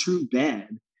even on a true bed.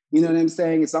 You know what I'm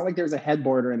saying? It's not like there's a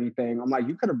headboard or anything. I'm like,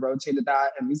 you could have rotated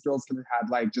that and these girls could have had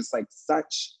like just like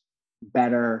such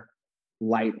better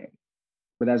lighting.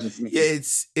 But that's just me. Yeah,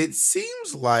 it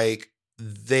seems like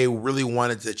they really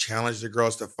wanted to challenge the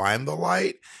girls to find the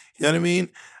light. You know what I mean?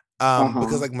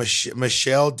 Because like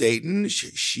Michelle Dayton,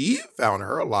 she found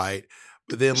her light.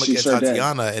 But then look at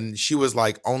Tatiana, and she was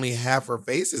like only half her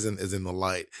face is in the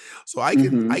light. So I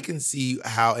can see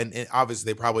how, and obviously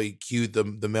they probably cued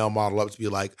the male model up to be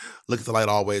like, look at the light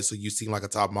always, so you seem like a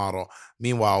top model.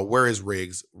 Meanwhile, where is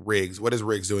Riggs? What is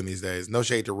Riggs doing these days? No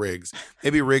shade to Riggs.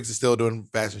 Maybe Riggs is still doing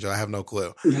fashion show. I have no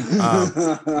clue.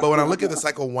 But when I look at the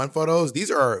Cycle 1 photos,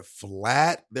 these are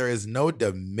flat. There is no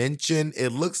dimension. It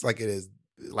looks like it is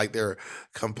like they're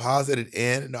composited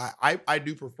in. No, I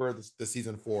do prefer the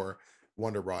season 4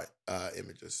 Wonder Bra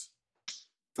images.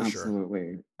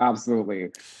 Absolutely.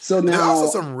 So now there's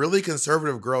also some really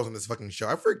conservative girls on this fucking show.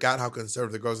 I forgot how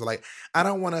conservative the girls are. Like, I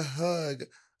don't want to hug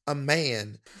a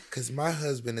man because my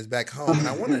husband is back home. And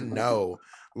I want to know,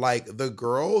 like, the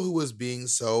girl who was being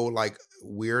so like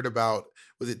weird about,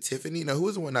 was it Tiffany? No, who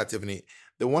was the one? Not Tiffany.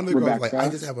 The one of the girls like, I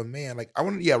just have a man. Like, I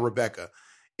want to, Rebecca.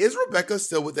 Is Rebecca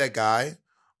still with that guy?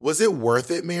 Was it worth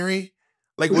it, Mary?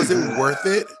 Like, was it worth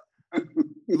it?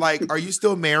 Like, are you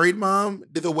still married, Mom?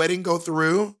 Did the wedding go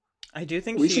through? I do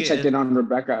think we should check in on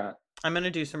Rebecca. I'm going to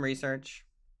do some research.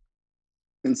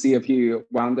 And see if he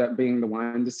wound up being the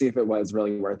one, to see if it was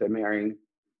really worth it, Mary.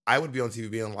 I would be on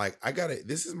TV being like, I got it.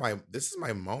 This is my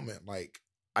moment. Like,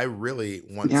 I really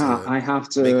want to. I have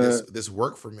to make this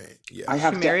work for me. Yeah, I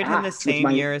have she married him the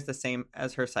same year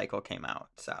as her cycle came out.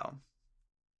 So.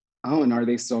 Oh, and are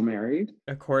they still married?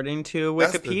 According to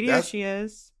Wikipedia, she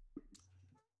is.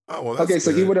 Oh, well, that's okay,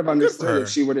 so good. he would have understood if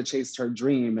she would have chased her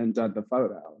dream and done the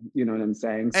photo. You know what I'm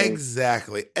saying? So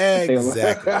exactly.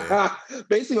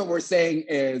 Basically, what we're saying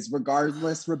is,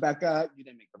 regardless, Rebecca, you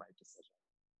didn't make the right decision.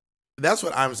 That's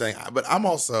what I'm saying. But I'm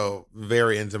also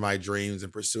very into my dreams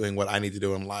and pursuing what I need to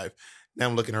do in life. Now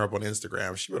I'm looking her up on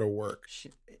Instagram. She better work.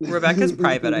 Rebecca's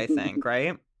private, I think,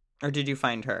 right? Or did you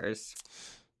find hers?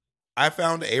 I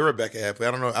found a Rebecca Epley.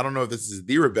 I don't know if this is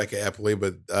the Rebecca Epley,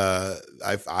 but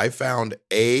I found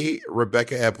a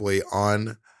Rebecca Epley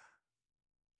on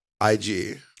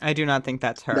IG. I do not think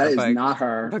that's her. That is not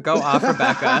her. But go off,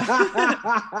 Rebecca.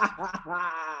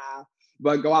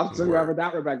 But go off to whoever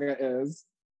that Rebecca is.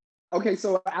 Okay,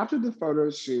 so after the photo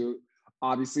shoot,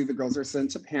 obviously the girls are sent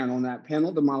to panel. And that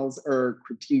panel, the models are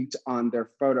critiqued on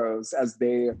their photos as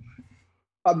they,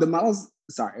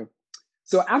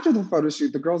 So after the photo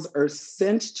shoot, the girls are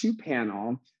sent to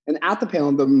panel. And at the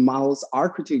panel, the models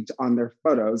are critiqued on their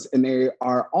photos. And they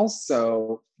are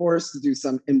also forced to do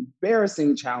some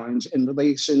embarrassing challenge in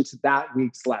relation to that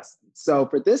week's lesson. So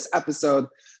for this episode,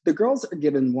 the girls are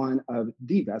given one of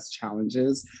the best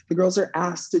challenges. The girls are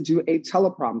asked to do a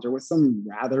teleprompter with some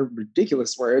rather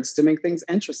ridiculous words to make things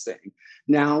interesting.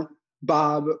 Now,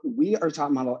 Bob, we are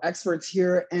top model experts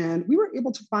here, and we were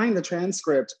able to find the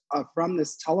transcript from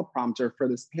this teleprompter for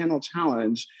this panel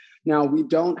challenge. Now, we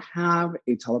don't have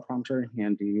a teleprompter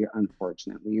handy,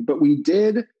 unfortunately, but we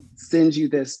did send you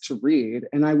this to read,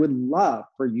 and I would love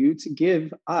for you to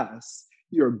give us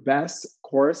your best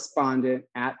correspondent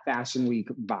at Fashion Week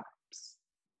vibes.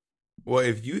 Well,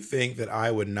 if you think that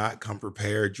I would not come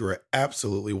prepared, you're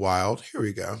absolutely wild. Here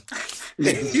we go.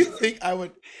 If you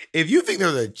think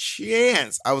there's a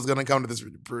chance I was going to come to this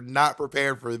not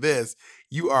prepared for this,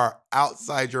 you are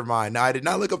outside your mind. Now, I did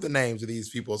not look up the names of these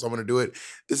people, so I'm going to do it.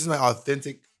 This is my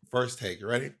authentic first take. You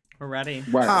ready? We're ready.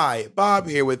 Right. Hi, Bob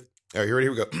here with... All right,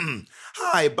 here we go.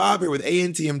 Hi, Bob here with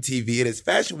ANTM TV. It is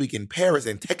Fashion Week in Paris,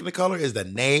 and Technicolor is the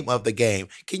name of the game.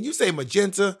 Can you say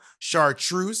magenta,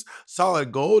 chartreuse,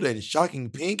 solid gold, and shocking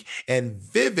pink? And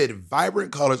vivid,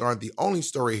 vibrant colors aren't the only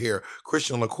story here.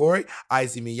 Christian Lacroix,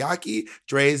 Issey Miyake,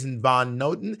 Dries Van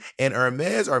Noten, and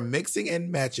Hermes are mixing and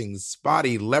matching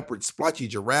spotty, leopard, splotchy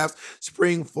giraffes,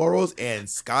 spring florals, and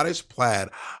Scottish plaid.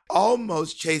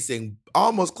 Almost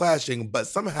clashing, but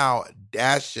somehow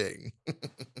dashing.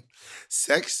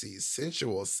 Sexy,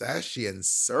 sensual, sassy, and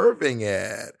serving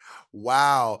it.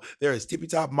 Wow. There is tippy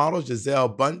top models Giselle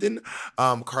Bundchen,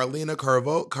 Carlina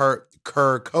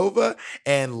Kurkova,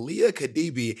 and Leah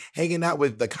Khadibi hanging out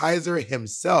with the Kaiser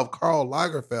himself, Karl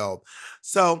Lagerfeld.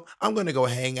 So I'm going to go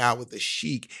hang out with the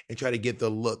chic and try to get the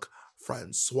look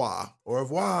Francois. Au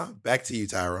revoir. Back to you,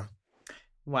 Tyra.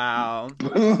 Wow.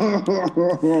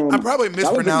 I probably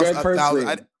mispronounced 1,000.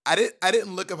 I I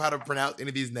didn't look up how to pronounce any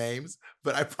of these names,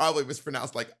 but I probably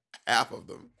mispronounced like half of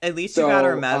them. At least you got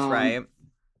Hermes right.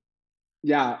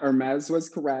 Yeah, Hermes was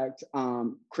correct.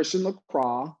 Christian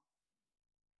Lacroix,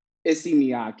 Issey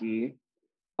Miyake,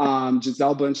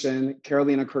 Giselle Bundchen,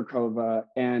 Carolina Kurkova,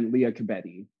 and Leah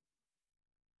Khadibi.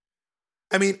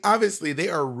 I mean, obviously, they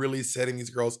are really setting these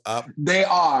girls up. They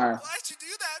are. Why'd you do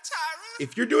that, Tyra?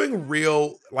 If you're doing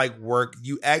real like work,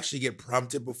 you actually get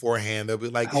prompted beforehand. They'll be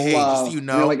like, "Hey, just so you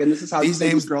know, and this is how you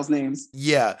say these girls' names."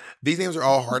 Yeah, these names are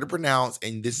all hard to pronounce,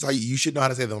 and this is how you should know how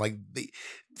to say them. Like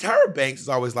Tyra Banks is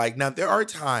always like, now there are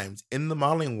times in the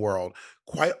modeling world,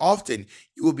 quite often,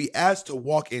 you will be asked to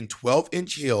walk in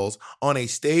 12-inch heels on a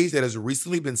stage that has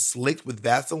recently been slicked with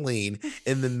Vaseline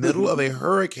in the middle of a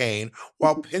hurricane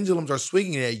while pendulums are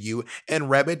swinging at you and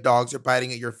rabid dogs are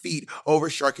biting at your feet over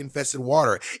shark-infested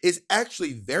water. It's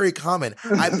actually very common.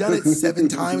 I've done it 7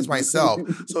 times myself.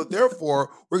 So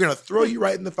therefore, we're going to throw you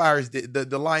right in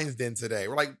the lion's den today.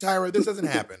 We're like, Tyra, this doesn't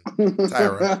happen.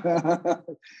 Tyra.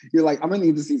 You're like, I'm going to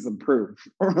need to see some proof.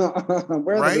 Where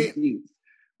are the receipts?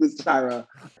 Miss Tyra,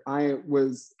 I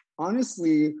was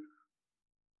honestly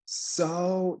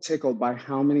so tickled by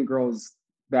how many girls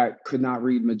that could not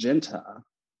read magenta.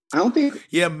 I don't think...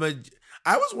 Yeah,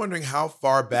 I was wondering how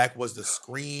far back was the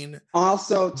screen.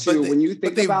 Also, too, when you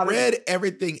think about it... They read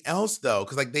everything else, though.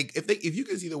 Because like if you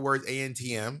can see the words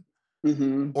ANTM,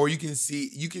 or you can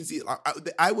see...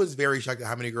 I was very shocked at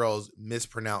how many girls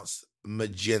mispronounced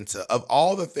magenta. Of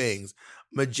all the things,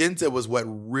 magenta was what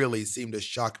really seemed to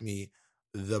shock me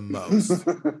the most.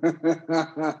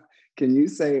 Can you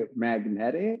say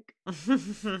magnetic?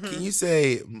 Can you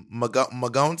say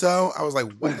magonto? I was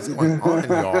like, what is going on,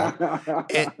 y'all?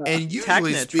 And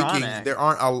usually speaking, there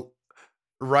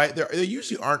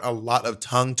usually aren't a lot of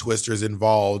tongue twisters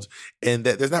involved, and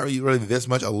that there's not really this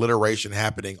much alliteration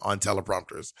happening on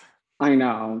teleprompters. I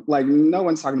know. Like, no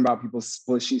one's talking about people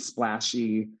splishy,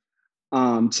 splashy,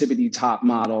 tippity top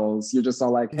models. You're just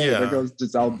all like, hey, there goes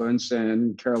Giselle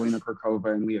Bundchen, Carolina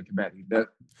Kurkova, and Leah Khadibi.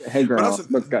 Hey, girl, also,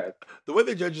 looks good. The way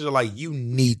the judges are like, you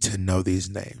need to know these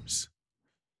names.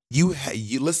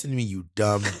 You listen to me, you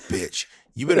dumb bitch.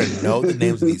 You better know the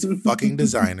names of these fucking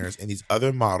designers and these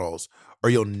other models, or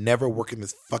you'll never work in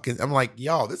this fucking. I'm like,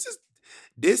 y'all,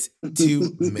 this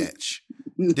too much.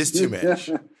 This too much.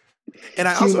 And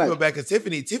I also feel bad because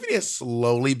Tiffany has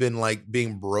slowly been like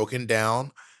being broken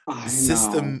down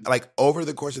system, like over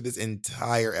the course of this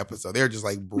entire episode. They're just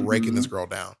like breaking this girl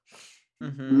down.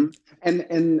 Mm-hmm.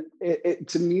 And it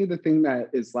to me, the thing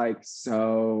that is like,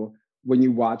 so when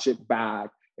you watch it back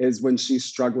is when she's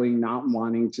struggling, not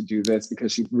wanting to do this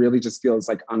because she really just feels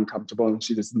like uncomfortable and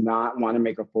she does not want to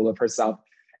make a fool of herself.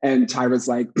 And Tyra's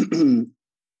like,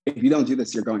 if you don't do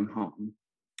this, you're going home.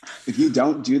 If you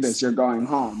don't do this, you're going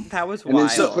home. That was wild. And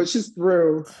then she pushes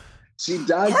through. She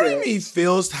does Part of me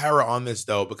feels Tyra on this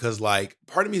though, because like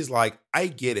part of me is like, I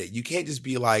get it. You can't just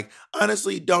be like,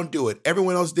 honestly, don't do it.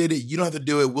 Everyone else did it. You don't have to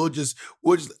do it. We'll just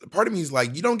part of me is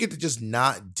like, you don't get to just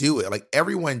not do it. Like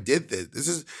everyone did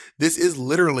this. This is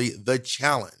literally the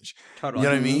challenge. Totally. You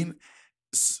know what I mean?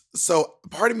 So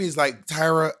part of me is like,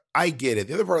 Tyra, I get it.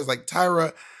 The other part is like,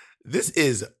 Tyra, this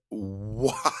is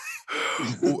why.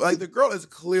 Like the girl is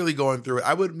clearly going through it.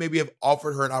 I would maybe have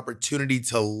offered her an opportunity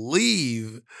to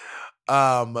leave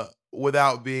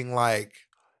without being like,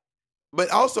 but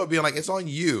also being like, it's on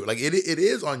you. Like it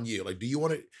is on you. Like, do you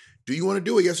want to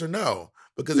do it? Yes or no?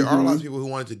 Because there are a lot of people who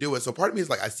wanted to do it. So part of me is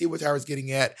like, I see what Tyra's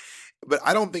getting at, but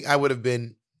I don't think I would have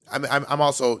been. I'm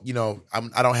also, you know,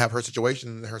 I don't have her situation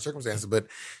and her circumstances, but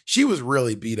she was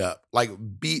really beat up, like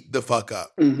beat the fuck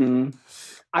up. Mm-hmm.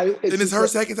 And it's her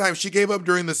second time. She gave up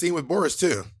during the scene with Boris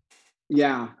too.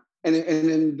 Yeah, and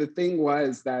then the thing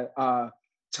was that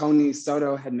Tony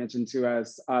Soto had mentioned to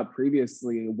us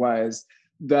previously was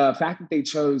the fact that they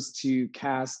chose to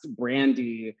cast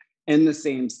Brandy in the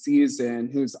same season,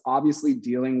 who's obviously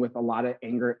dealing with a lot of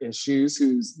anger issues,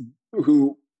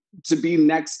 who to be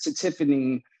next to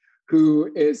Tiffany,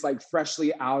 who is like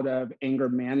freshly out of anger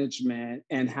management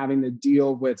and having to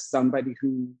deal with somebody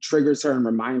who triggers her and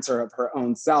reminds her of her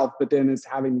own self, but then is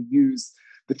having to use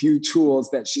the few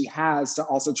tools that she has to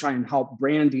also try and help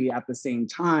Brandy at the same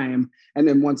time. And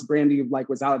then once Brandy like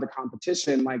was out of the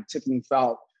competition, like Tiffany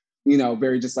felt, you know,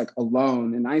 very just like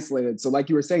alone and isolated. So like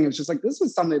you were saying, it's just like, this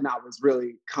was something that was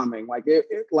really coming. Like it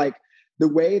like the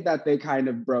way that they kind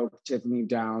of broke Tiffany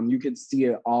down, you could see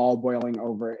it all boiling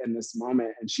over in this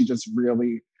moment. And she just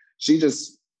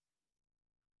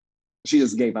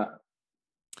gave up.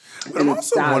 But I'm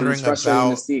also wondering about,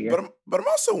 but I'm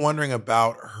also wondering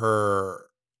about her.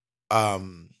 I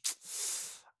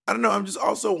don't know. I'm just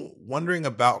also wondering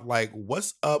about like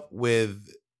what's up with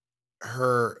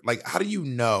her. Like, how do you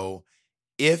know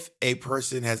if a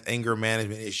person has anger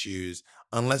management issues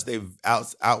unless they've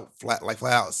flat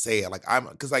out say it? Like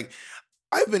because like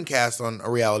I've been cast on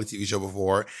a reality TV show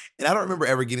before, and I don't remember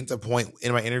ever getting to a point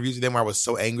in my interviews with them where I was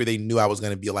so angry they knew I was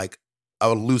going to be like a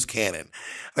loose cannon.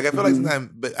 Like I feel like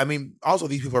sometimes, but I mean, also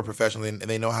these people are professional and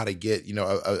they know how to get, you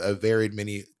know, a varied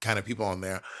many kind of people on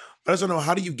there. But I just don't know,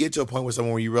 how do you get to a point with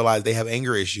someone where you realize they have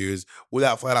anger issues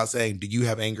without flat out saying, do you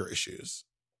have anger issues?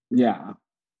 Yeah.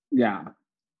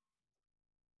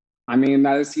 I mean,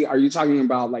 are you talking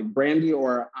about like Brandy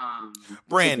or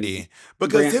Brandy? Tiffany?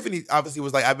 Because Tiffany obviously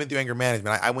was like, I've been through anger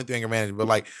management. I went through anger management, but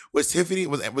like, was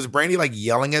Brandy like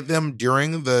yelling at them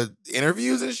during the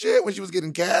interviews and shit when she was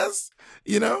getting cast?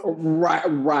 You know? Right.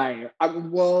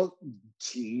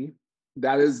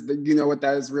 That is, you know what,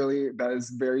 that is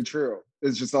very true.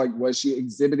 It's just like, was she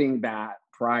exhibiting that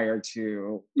prior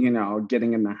to, you know,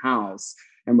 getting in the house?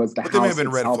 And was the house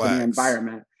itself in the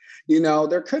environment? You know,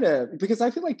 there could have, because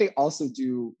I feel like they also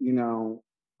do, you know,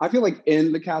 I feel like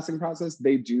in the casting process,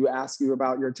 they do ask you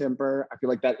about your temper. I feel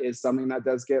like that is something that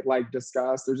does get like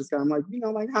discussed. They're just kind of like, you know,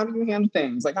 like, how do you handle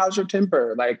things? Like, how's your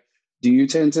temper? Like, do you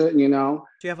tend to, you know?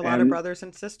 Do you have a lot of brothers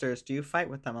and sisters? Do you fight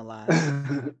with them a lot?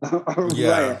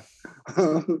 Yeah.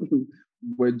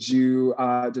 Would you,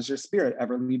 does your spirit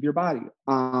ever leave your body?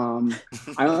 I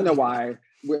don't know why.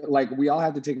 We all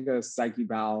had to take a psyche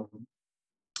valve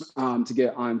to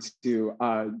get onto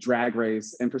Drag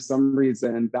Race. And for some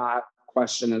reason, that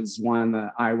question is one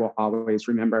that I will always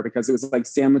remember, because it was like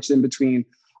sandwiched in between,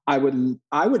 I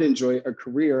would enjoy a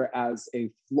career as a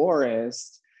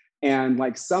florist and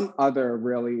like some other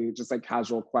really just like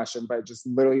casual question, but just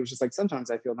literally it was just like, sometimes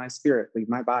I feel my spirit leave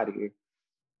my body.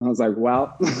 I was like,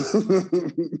 well,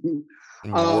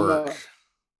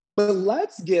 but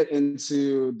let's get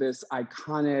into this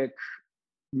iconic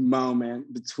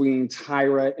moment between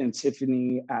Tyra and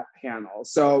Tiffany at panel.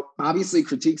 So obviously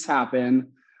critiques happen.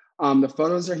 The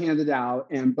photos are handed out,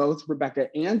 and both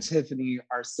Rebecca and Tiffany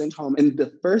are sent home in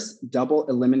the first double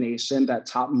elimination that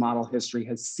Top Model history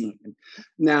has seen.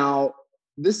 Now,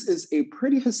 this is a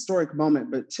pretty historic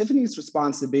moment, but Tiffany's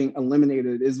response to being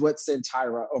eliminated is what sent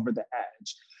Tyra over the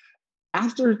edge.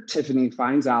 After Tiffany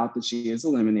finds out that she is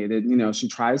eliminated, she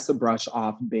tries to brush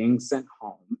off being sent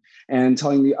home and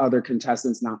telling the other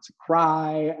contestants not to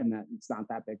cry and that it's not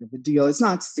that big of a deal. It's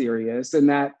not serious. And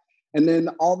then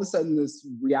all of a sudden this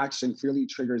reaction clearly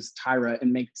triggers Tyra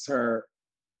and makes her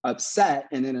upset.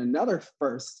 And then another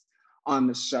first on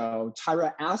the show,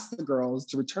 Tyra asks the girls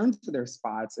to return to their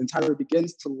spots, and Tyra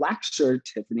begins to lecture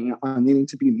Tiffany on needing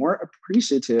to be more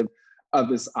appreciative of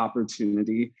this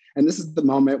opportunity. And this is the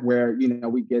moment where,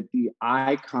 we get the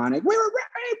iconic, "We were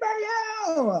ready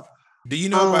for you." Do you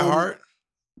know it by heart?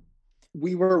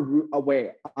 We were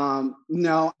away.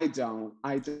 No, I don't.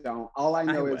 All I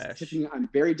know is, Tiffany, I'm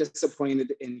very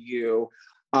disappointed in you.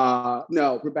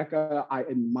 No, Rebecca, I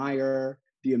admire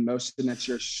the emotion that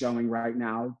you're showing right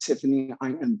now. Tiffany, I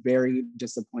am very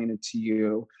disappointed to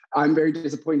you. I'm very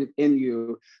disappointed in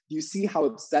you. You see how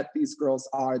upset these girls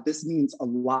are. This means a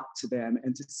lot to them.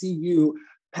 And to see you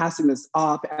passing this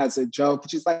off as a joke,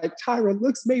 she's like, "Tyra,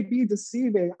 looks may be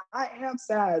deceiving. I am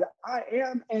sad. I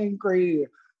am angry."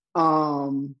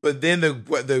 But then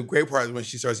the great part is when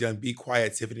she starts yelling, "Be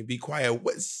quiet, Tiffany, be quiet."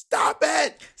 What? Stop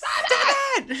it! Stop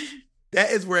it!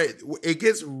 That is where it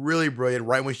gets really brilliant,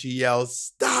 right when she yells,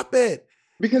 "Stop it!"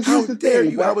 Because how dare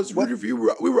you? I was rooting for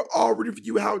you. We were all rooting for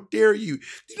you. How dare you? Do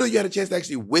you know you had a chance to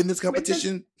actually win this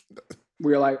competition?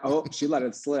 We were like, oh, she let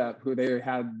it slip, who they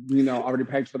had, already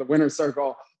pegged for the winner's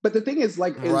circle. But the thing is,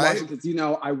 like, in watching, because,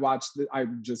 I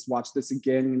just watched this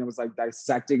again, and it was like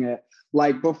dissecting it.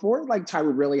 Like, before, like,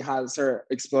 Tyra really has her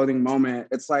exploding moment,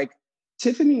 it's like,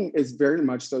 Tiffany is very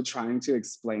much so trying to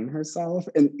explain herself.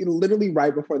 And literally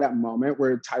right before that moment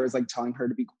where Tyra's like telling her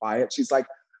to be quiet, she's like,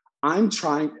 I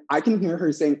can hear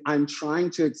her saying, "I'm trying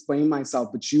to explain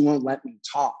myself, but you won't let me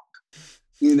talk."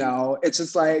 It's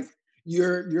just like,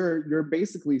 you're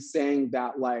basically saying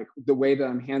that, like, the way that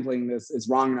I'm handling this is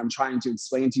wrong, and I'm trying to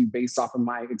explain to you based off of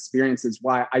my experiences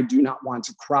why I do not want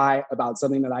to cry about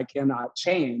something that I cannot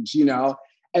change, And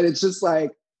it's just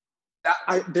like,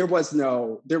 there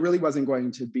really wasn't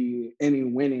going to be any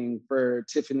winning for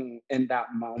Tiffany in that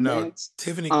moment. No,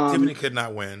 Tiffany could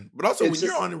not win. But also,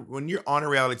 when you're on a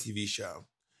reality TV show,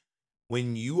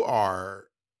 when you are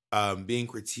being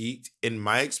critiqued, in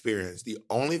my experience, the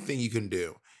only thing you can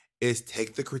do is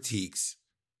take the critiques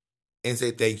and say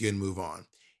thank you and move on.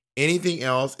 Anything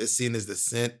else is seen as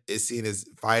dissent, is seen as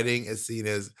fighting, is seen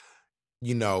as,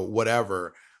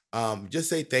 whatever. Just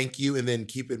say thank you and then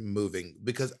keep it moving.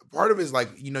 Because part of it is like,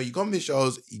 you go on these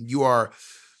shows, you are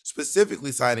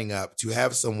specifically signing up to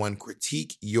have someone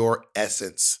critique your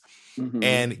essence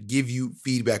and give you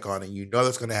feedback on it. You know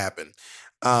that's going to happen.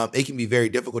 It can be very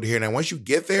difficult to hear. Now, once you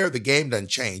get there, the game doesn't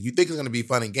change. You think it's going to be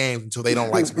fun and games until they don't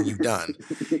like something you've done.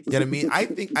 You know what I mean? I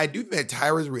do think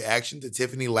Tyra's reaction to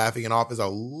Tiffany laughing it off is a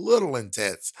little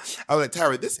intense. I was like,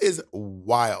 Tyra, this is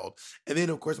wild. And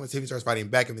then, of course, when Tiffany starts fighting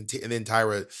back, and then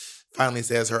Tyra finally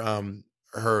says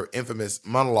her infamous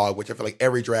monologue, which I feel like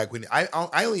every drag queen, I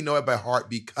only know it by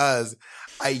heart because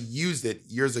I used it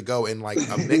years ago in like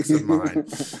a mix of mine.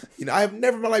 I have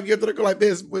never in my life yet a girl like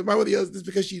this. My mother yells this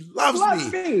because she loves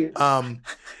me. And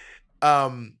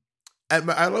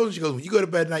I love when she goes, "When you go to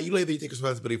bed at night, you lay there, you take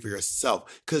responsibility for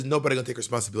yourself because nobody gonna take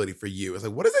responsibility for you." It's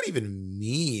like, what does that even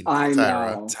mean, I Tyra?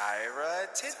 know.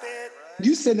 Tyra Tidbit.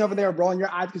 You sitting over there rolling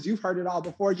your eyes because you've heard it all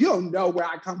before. You don't know where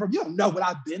I come from. You don't know what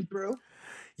I've been through.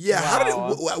 Yeah, wow.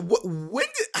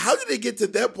 How did it get to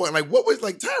that point? Like, what was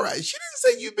like, Tyra? She didn't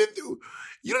say you've been through.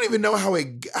 You don't even know how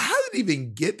did it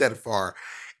even get that far?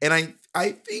 And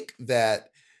I think that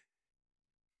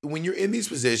when you're in these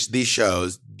positions, these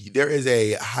shows, there is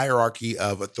a hierarchy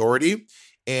of authority,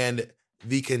 and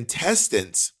the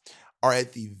contestants are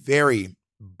at the very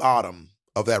bottom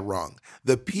of that rung.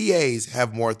 The PAs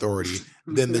have more authority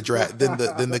than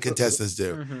the contestants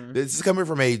do. Mm-hmm. This is coming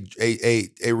from a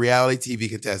reality TV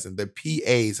contestant. The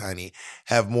PAs, honey,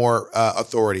 have more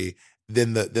authority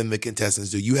than the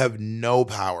contestants do. You have no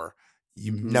power.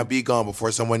 You now be gone before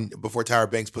Tyra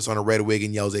Banks puts on a red wig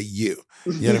and yells at you.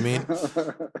 You know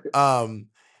what I mean?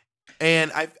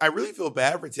 And I really feel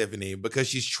bad for Tiffany because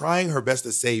she's trying her best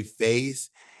to save face.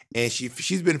 And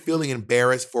she's been feeling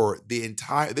embarrassed for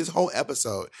this whole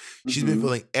episode. She's been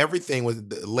feeling everything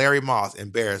with Larry Moss,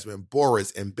 embarrassment,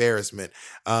 Boris, embarrassment,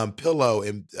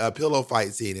 pillow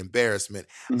fight scene, embarrassment,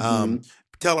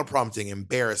 teleprompting,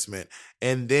 embarrassment.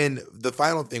 And then the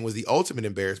final thing was the ultimate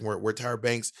embarrassment where Tyra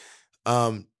Banks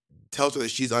tells her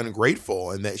that she's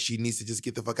ungrateful and that she needs to just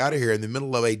get the fuck out of here in the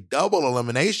middle of a double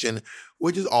elimination,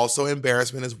 which is also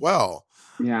embarrassment as well.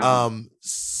 Yeah.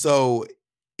 So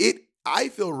I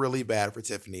feel really bad for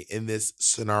Tiffany in this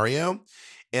scenario.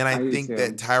 And I do think too.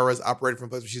 that Tyra's operating from a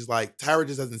place where she's like, Tyra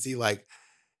just doesn't see like,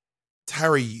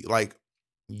 Tyra, like,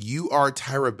 you are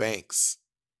Tyra Banks.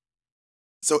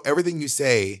 So everything you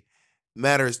say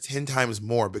matters 10 times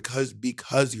more because you're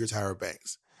Tyra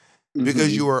Banks.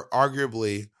 Because you are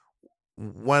arguably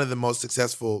one of the most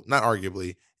successful, not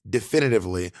arguably,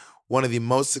 definitively one of the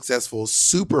most successful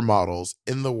supermodels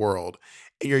in the world.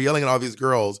 And you're yelling at all these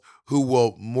girls who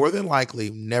will more than likely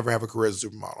never have a career as a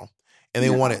supermodel. And they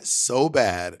want it so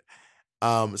bad.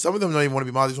 Some of them don't even want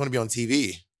to be models, they just want to be on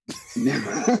TV.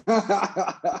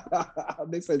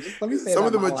 They said, just let me say some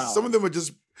that of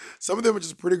them are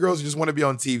just pretty girls who just want to be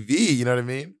on TV, you know what I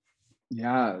mean?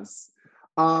 Yes.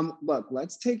 Look,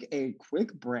 let's take a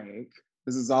quick break.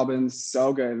 This has all been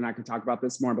so good, and I could talk about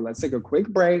this more, but let's take a quick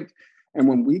break. And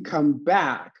when we come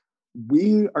back,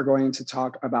 we are going to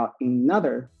talk about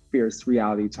another fierce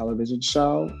reality television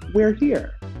show. We're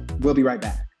here. We'll be right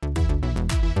back.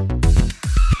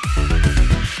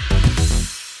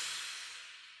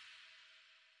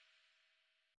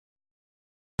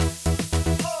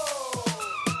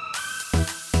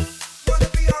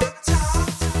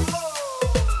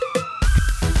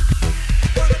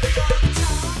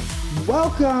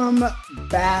 Welcome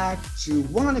back to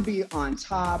Wanna Be on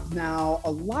Top. Now,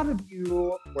 a lot of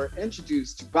you were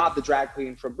introduced to Bob the Drag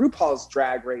Queen from RuPaul's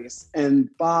Drag Race, and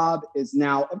Bob is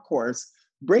now, of course,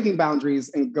 breaking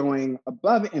boundaries and going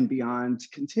above and beyond to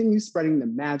continue spreading the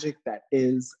magic that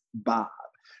is Bob.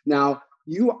 Now,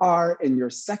 you are in your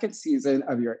second season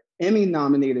of your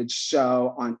Emmy-nominated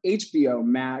show on HBO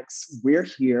Max. We're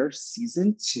Here,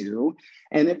 season 2,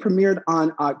 and it premiered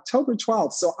on October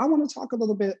 12th. So I want to talk a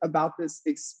little bit about this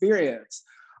experience.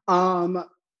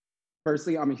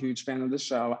 Firstly, I'm a huge fan of the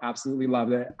show. Absolutely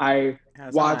loved it. I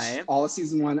watched all of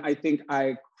season 1. I think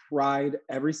I cried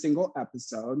every single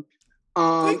episode.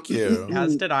 Thank you.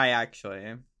 As did I,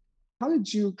 actually. How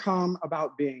did you come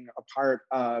about being a part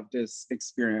of this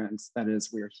experience that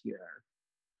is We're Here?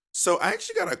 So I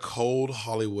actually got a cold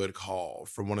Hollywood call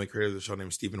from one of the creators of the show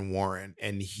named Stephen Warren,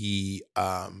 and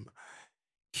I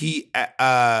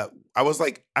was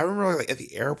like, I remember like at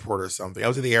the airport or something. I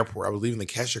was at the airport. I was leaving the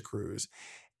Kesha cruise,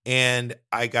 and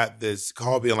I got this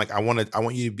call being like, I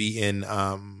want you to be in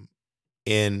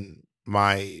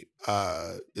my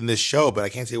in this show, but I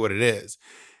can't say what it is.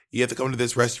 You have to come to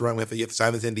this restaurant. You have to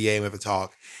sign this NDA. We have to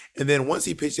talk. And then once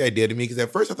he pitched the idea to me, because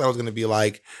at first I thought it was going to be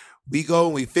like, we go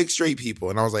and we fix straight people.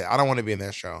 And I was like, I don't want to be in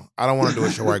that show. I don't want to do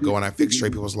a show where I go and I fix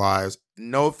straight people's lives.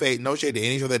 No shade to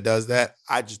any show that does that.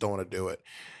 I just don't want to do it.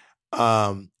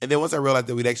 And then once I realized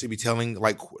that we'd actually be telling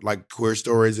like queer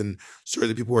stories and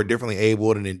stories of people who are differently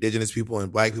abled and indigenous people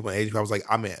and Black people and Asian people, I was like,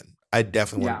 I'm in. I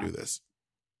definitely want to do this.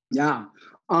 Yeah.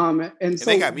 And so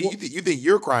they got me. You think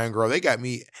you're crying, girl? They got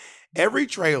me. Every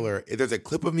trailer, if there's a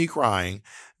clip of me crying,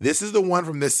 this is the one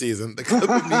from this season, the clip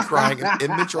of me crying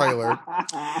in the trailer.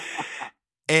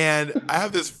 And I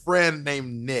have this friend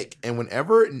named Nick, and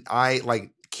whenever I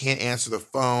like can't answer the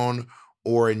phone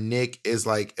or Nick is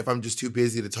like, if I'm just too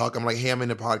busy to talk, I'm like, hey, I'm in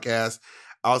the podcast.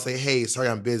 I'll say, hey, sorry,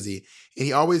 I'm busy. And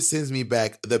he always sends me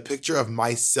back the picture of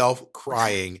myself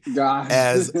crying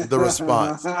as the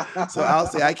response. So I'll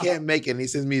say, I can't make it. And he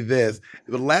sends me this.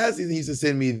 But last season, he used to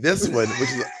send me this one,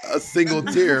 which is a single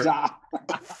tear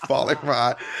falling from my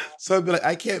eye. So I'd be like,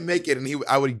 I can't make it. And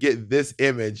I would get this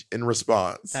image in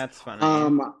response. That's funny.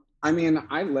 I mean,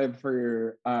 I live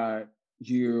for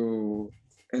you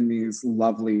in these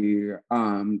lovely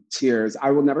tears. I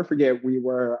will never forget, we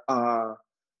were...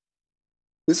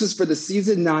 this was for the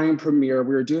season 9 premiere.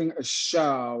 We were doing a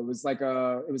show. It was like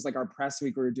our press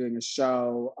week. We were doing a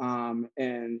show,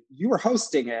 and you were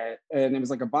hosting it. And it was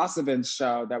like a Boss Events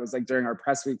show that was like during our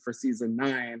press week for season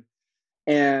 9.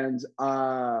 And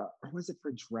or was it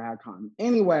for DragCon?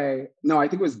 Anyway, no, I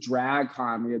think it was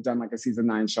DragCon. We had done like a season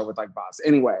 9 show with like Boss.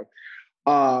 Anyway,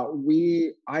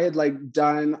 I had like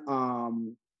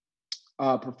done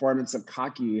performance of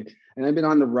Cocky, and I've been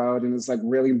on the road and it's like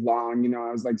really long, you know,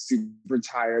 I was like super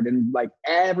tired, and like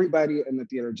everybody in the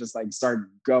theater just like started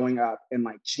going up and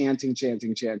like chanting,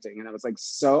 and I was like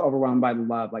so overwhelmed by the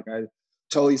love, like I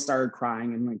totally started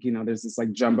crying, and like, you know, there's this like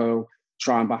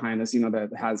Jumbotron behind us, you know,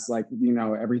 that has like, you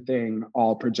know, everything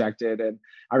all projected. And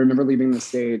I remember leaving the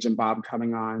stage and Bob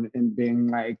coming on and being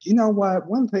like, you know what,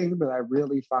 one thing that I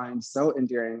really find so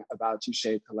endearing about you,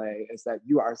 Shea Coulee, is that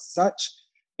you are such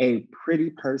a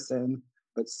pretty person,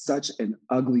 but such an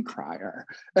ugly crier.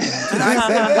 Did I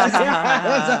say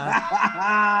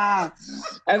that?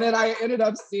 And then I ended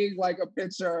up seeing like a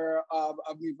picture of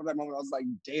me from that moment. I was like,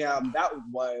 damn, that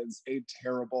was a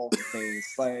terrible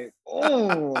face. Like,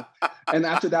 oh. And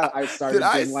after that, I started Did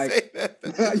I being like, say that?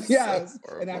 That is yes.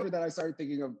 so And after horrible. that, I started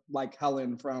thinking of like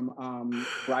Helen from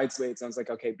Bridesmaids. I was like,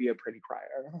 okay, be a pretty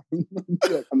crier.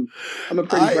 Like, I'm a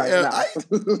pretty crier now.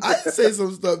 I say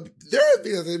some stuff. There are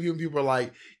things I say to people, and people are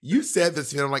like, "You said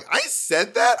this," and I'm like, "I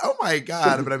said that? Oh my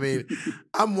god!" But I mean,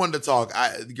 I'm one to talk.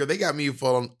 Girl, they got me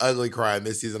full on ugly crying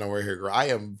this season on We're Here, girl.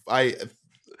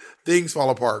 Things fall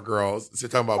apart, girls. So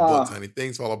talking about books, honey.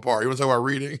 Things fall apart. You want to talk about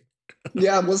reading?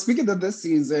 Yeah, well, speaking of this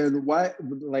season, what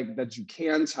like that you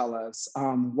can tell us,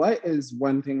 what is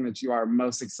one thing that you are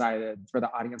most excited for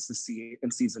the audience to see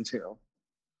in season 2?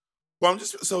 Well,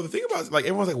 so the thing about like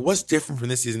everyone's like, what's different from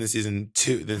this season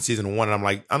 2 than season 1? And I'm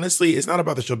like, honestly, it's not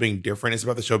about the show being different. It's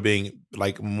about the show being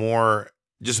like more.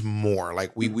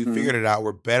 Like we figured it out.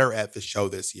 We're better at the show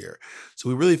this year, so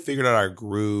we really figured out our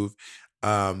groove.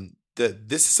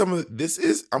 This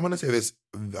is I'm gonna say this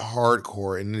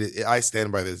hardcore, and I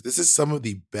stand by this. This is some of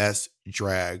the best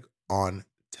drag on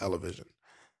television.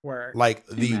 Work. Like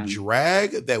the Amen.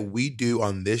 drag that we do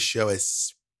on this show,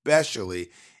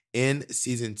 especially in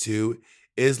season 2,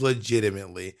 is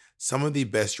legitimately some of the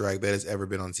best drag that has ever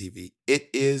been on TV. It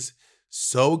is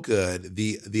so good.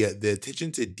 The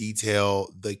attention to detail,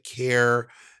 the care,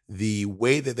 the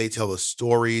way that they tell the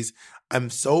stories. I'm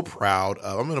so proud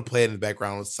of. I'm going to play it in the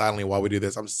background silently while we do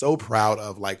this. I'm so proud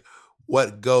of like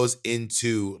what goes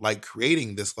into like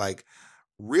creating this like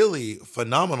really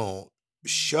phenomenal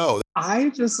show. I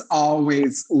just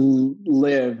always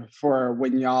live for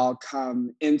when y'all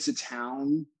come into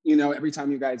town. You know, every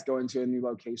time you guys go into a new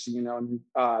location, you know, and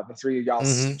the three of y'all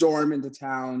storm into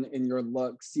town in your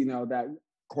looks, you know, that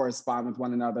correspond with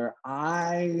one another.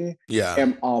 I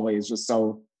am always just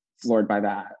so floored by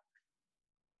that.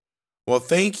 Well,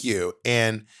 thank you.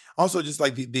 And also just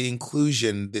like the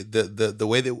inclusion, the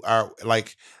way that our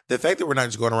like the fact that we're not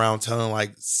just going around telling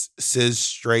like cis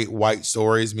straight white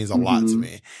stories means a lot to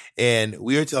me. And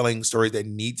we are telling stories that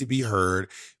need to be heard.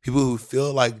 People who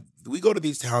feel like we go to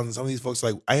these towns and some of these folks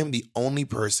are like, I am the only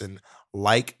person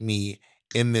like me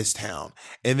in this town.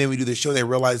 And then we do the show, they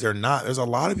realize they're not. There's a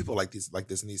lot of people like this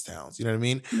in these towns. You know what I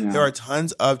mean? Yeah. There are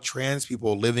tons of trans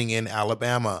people living in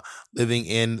Alabama, living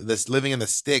in the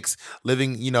sticks,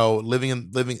 living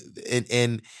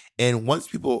and once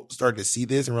people start to see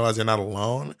this and realize they're not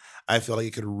alone, I feel like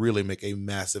it could really make a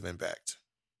massive impact.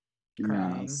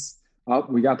 Yes. Oh,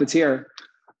 we got the tear.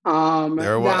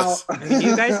 There it was. I mean,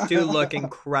 you guys do look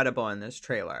incredible in this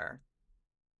trailer.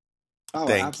 Oh,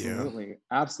 Thank you. Absolutely.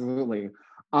 Absolutely.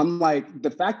 Like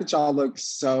the fact that y'all look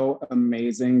so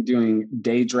amazing doing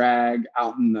day drag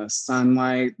out in the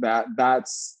sunlight,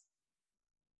 that's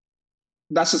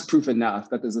just proof enough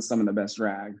that this is some of the best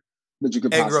drag that you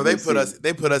could possibly girl, see.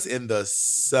 they put us in the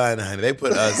sun, honey. They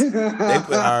put us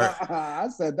I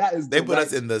said that is they put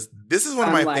us in this. This is one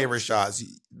of my favorite shots.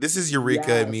 This is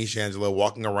Eureka and me, Yes. Shangela,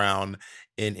 walking around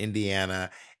in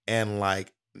Indiana, and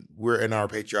like we're in our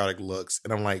patriotic looks,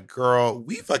 and I'm like, girl,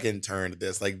 we fucking turned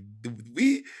this. Like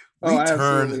we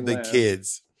turned the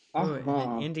kids. Ooh,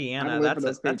 in Indiana, that's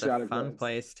a fun looks.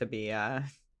 place to be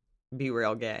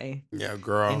real gay. Yeah,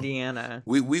 girl. Indiana.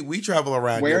 We travel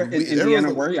around. Where in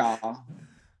Indiana were y'all?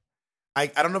 I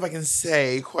don't know if I can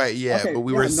say quite yet, Okay, but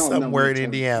we were somewhere in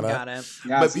Indiana. Got it.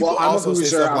 Yes. But people Well, I'm also a say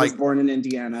Hoosier. stuff I was like, born in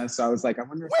Indiana, so I was like, I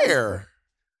wonder where?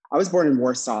 I was born in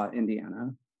Warsaw,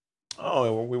 Indiana.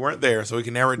 Oh, well, we weren't there, so we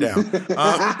can narrow it down.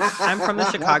 I'm from the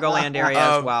Chicagoland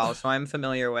area as well, so I'm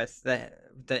familiar with the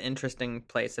interesting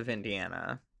place of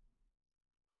Indiana.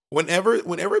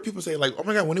 Whenever people say like, "Oh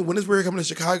my God, when is We're coming to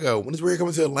Chicago? When is We're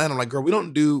coming to Atlanta?" I'm like, "Girl, we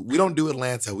don't do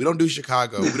Atlanta. We don't do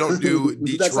Chicago. We don't do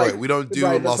Detroit. Like, we don't do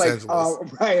right, Los Angeles."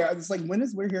 Right. It's like, when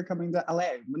is We're Here coming to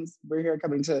LA? When is We're Here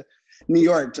coming to New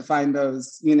York to find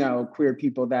those, you know, queer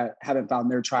people that haven't found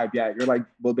their tribe yet? You're like,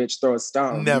 well, bitch, throw a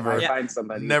stone. Never. You might find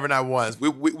somebody. Never, not once. We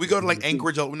go to like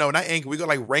Anchorage. No, not Anchorage. We go to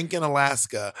like Rankin,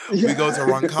 Alaska. We go to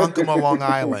Ronkonkoma, Long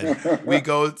Island. We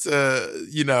go to,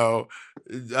 you know,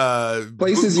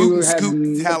 places Boot and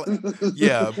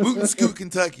Scoot,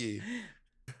 Kentucky.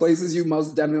 Places you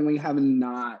most definitely have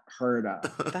not heard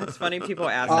of. That's funny. People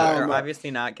ask that. They're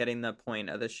obviously not getting the point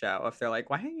of the show. If they're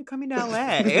like, "Why aren't you coming to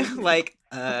LA?" Like,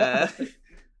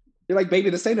 You're like, baby,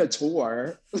 this ain't a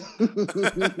tour.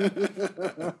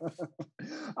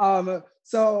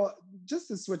 So just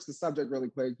to switch the subject really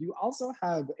quick, you also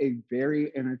have a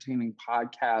very entertaining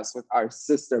podcast with our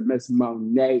sister, Miss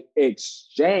Monet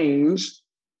Exchange,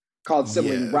 called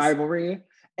Sibling Rivalry.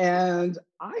 And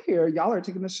I hear y'all are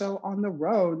taking the show on the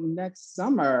road next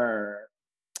summer.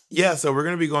 Yeah, so we're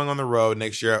going to be going on the road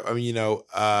next year. I mean,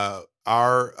 our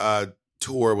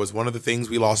tour was one of the things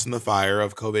we lost in the fire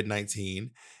of COVID-19.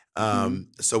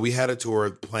 So we had a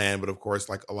tour planned, but of course,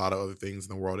 like a lot of other things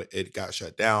in the world, it got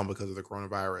shut down because of the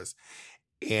coronavirus.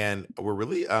 And we're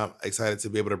really excited to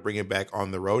be able to bring it back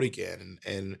on the road again.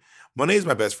 And Monet is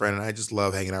my best friend, and I just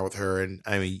love hanging out with her. And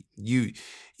I mean, you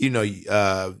know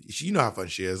how fun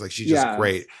she is. Like, she's just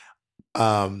great.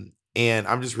 And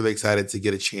I'm just really excited to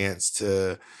get a chance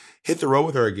to hit the road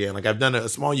with her again. Like, I've done a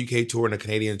small UK tour and a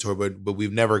Canadian tour, but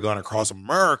we've never gone across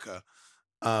America.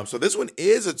 So this one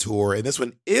is a tour, and this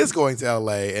one is going to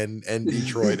LA and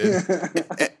Detroit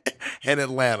and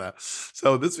Atlanta.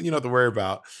 So this one you don't have to worry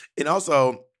about. And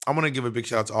also, I want to give a big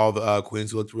shout out to all the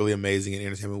queens who looked really amazing in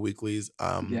Entertainment Weekly's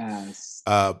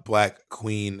Black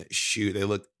Queen shoot. They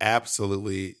look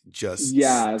absolutely just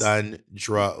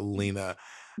stundralina.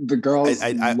 The girls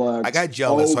I got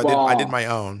jealous, so I did my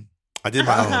own. So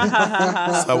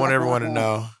I want everyone to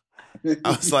know.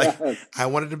 I was like, I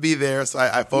wanted to be there, so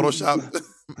I photoshopped.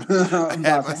 I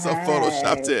had myself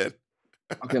photoshopped in.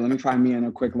 Okay, let me find me in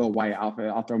a quick little white outfit.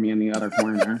 I'll throw me in the other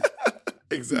corner.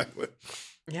 Exactly.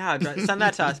 Yeah, send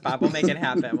that to us, Bob. We'll make it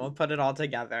happen. We'll put it all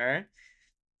together.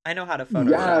 I know how to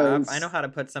Photoshop. Yes. I know how to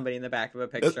put somebody in the back of a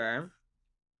picture.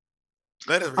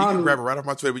 That is, you can grab it right off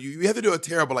my Twitter, but you have to do a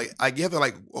terrible, like you have to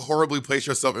like horribly place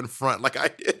yourself in front, like I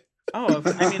did. Oh,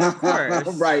 I mean, of course.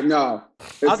 Right, no.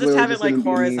 I'll just have it like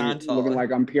horizontal. Looking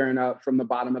like I'm peering up from the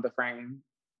bottom of the frame.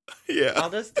 Yeah. I'll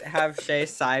just have Shay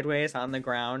sideways on the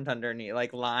ground underneath,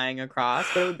 like lying across.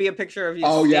 But it would be a picture of you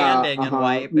standing in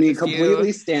white. Me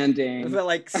completely standing. But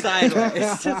like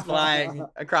sideways, just lying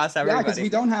across everybody. Yeah, because we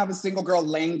don't have a single girl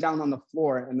laying down on the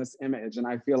floor in this image. And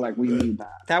I feel like we need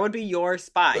that. That would be your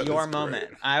spot, your moment.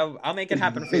 I'll make it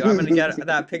happen for you. I'm going to get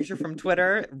that picture from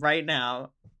Twitter right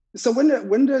now. So when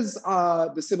does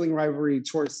the Sibling Rivalry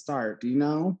tour start? Do you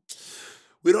know?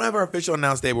 We don't have our official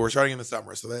announced date, but we're starting in the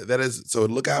summer. So so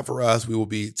look out for us. We will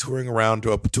be touring around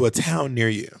to a town near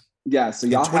you. Yeah, so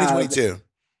y'all 2022 have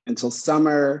until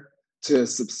summer to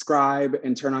subscribe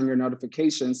and turn on your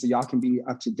notifications so y'all can be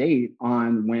up to date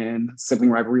on when Sibling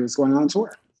Rivalry is going on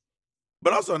tour.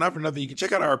 But also, not for nothing, you can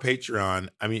check out our Patreon.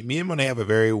 I mean, me and Monet have a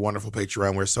very wonderful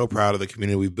Patreon. We're so proud of the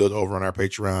community we've built over on our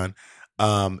Patreon.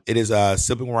 It is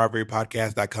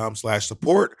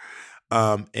siblingrivalrypodcast.com/support.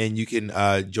 And you can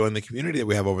join the community that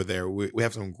we have over there. We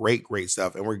have some great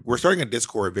stuff. And we're starting a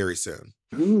Discord very soon.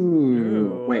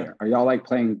 Ooh. Wait, are y'all like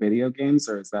playing video games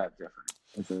or is that different?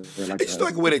 It's just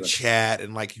like a way to chat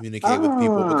and like communicate with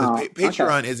people because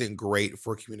Patreon isn't great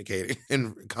for communicating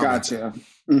and commenting. Gotcha.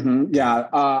 Mm-hmm. Yeah,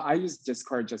 I use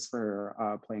Discord just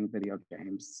for playing video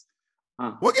games.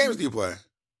 What games do you play?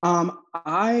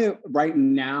 I right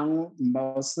now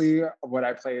mostly what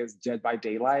I play is Dead by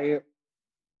Daylight.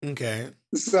 Okay.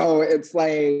 So it's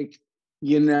like,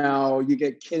 you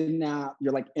get kidnapped,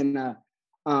 you're like in a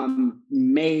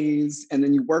maze, and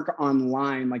then you work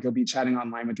online, like you'll be chatting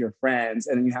online with your friends,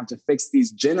 and then you have to fix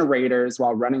these generators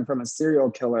while running from a serial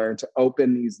killer to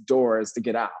open these doors to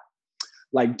get out.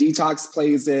 Like Detox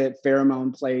plays it,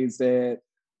 Pheromone plays it.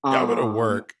 That would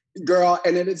work. Girl,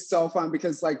 and it is so fun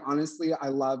because, like, honestly, I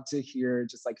love to hear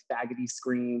just like faggoty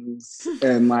screams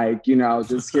and like,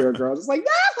 just hear a girl just like,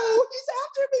 no, he's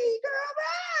after me, girl,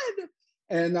 run.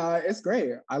 And it's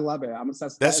great. I love it. I'm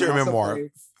obsessed with That's your memoir.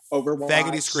 Overwatch.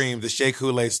 Faggoty Scream, the Shea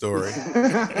Coulee story.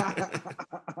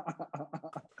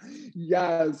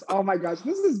 Yes. Oh my gosh.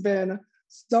 This has been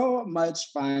so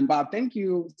much fun. Bob, thank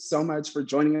you so much for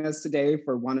joining us today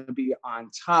for Wanna Be on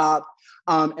Top.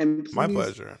 And please my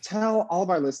pleasure. Tell all of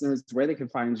our listeners where they can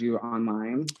find you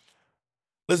online.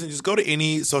 Listen, just go to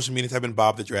any social media, type in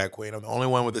Bob the Drag Queen. I'm the only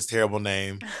one with this terrible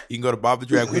name. You can go to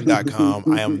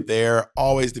bobthedragqueen.com. I am there,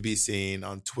 always to be seen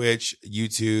on Twitch,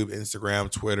 YouTube, Instagram,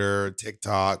 Twitter,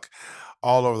 TikTok,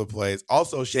 all over the place.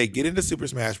 Also, Shay, get into Super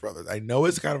Smash Brothers. I know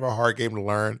it's kind of a hard game to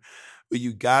learn, but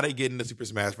you got to get into Super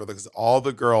Smash Brothers because all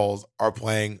the girls are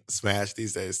playing Smash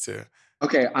these days too.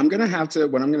 Okay, what I'm gonna have to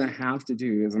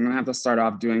do is I'm gonna have to start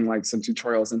off doing like some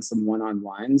tutorials and some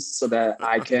one-on-ones so that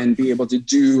I can be able to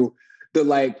do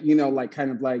the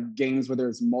kind of like games where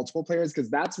there's multiple players,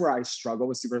 because that's where I struggle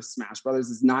with Super Smash Brothers,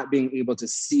 is not being able to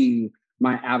see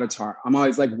my avatar. I'm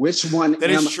always like, which one that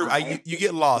is true. You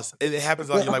get lost. It happens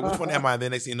like, you're like, which one am I? And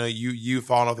then next thing you know, you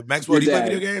fall off. Maxwell, do you play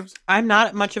video games? I'm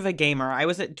not much of a gamer. I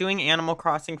was doing Animal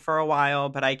Crossing for a while,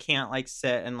 but I can't like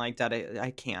sit and like that.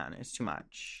 I can't. It's too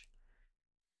much.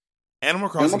 Animal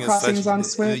Crossing is on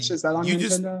Switch. Is that on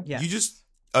Nintendo? Yeah.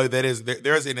 That is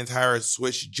there is an entire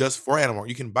Switch just for Animal.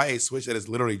 You can buy a Switch that is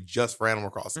literally just for Animal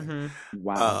Crossing. Mm-hmm.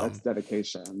 Wow, that's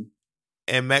dedication.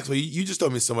 And Maxwell, you just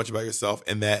told me so much about yourself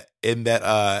in those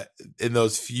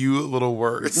few little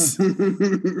words.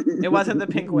 It wasn't the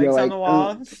pink wigs on the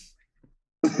wall.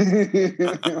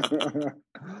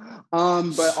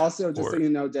 But also, just so you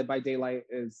know, Dead by Daylight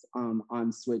is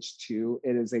on Switch too.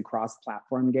 It is a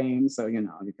cross-platform game, so you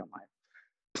know you can like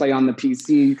play on the PC,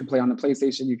 you can play on the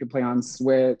PlayStation, you can play on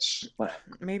Switch.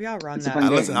 Maybe I'll run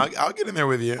that. Listen, I'll get in there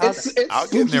with you. I'll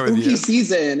get in there with you. Spooky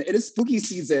season. It is spooky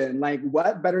season. Like,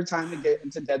 what better time to get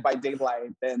into Dead by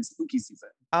Daylight than spooky season?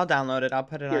 I'll download it. I'll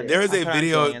put it on. There's a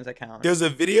video. Account. There's a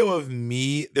video of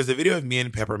me. There's a video of me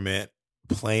and Peppermint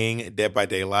playing Dead by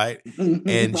Daylight,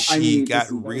 and she got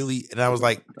really. And I was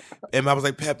like,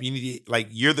 Pep, you need to, like,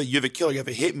 you're the killer. You have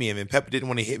to hit me. And then Pep didn't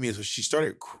want to hit me, so she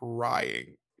started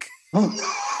crying.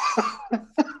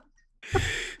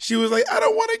 She was like, I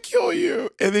don't want to kill you.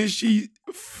 And then she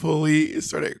fully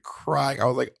started crying. I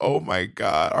was like, oh my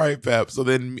God. All right, Pep. So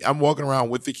then I'm walking around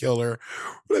with the killer.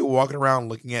 We're like walking around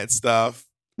looking at stuff.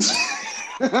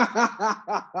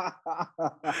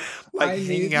 Like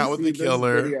hanging out with the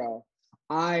killer.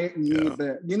 I need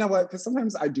you know what? Because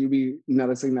sometimes I do be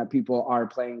noticing that people are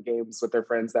playing games with their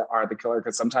friends that are the killer.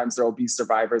 Because sometimes there will be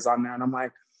survivors on there. And I'm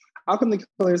like, how come the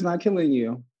killer's not killing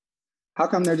you? How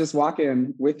come they're just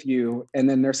walking with you and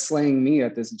then they're slaying me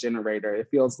at this generator? It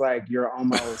feels like you're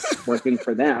almost working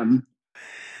for them.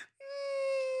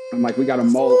 I'm like, we got a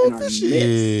mole in our midst.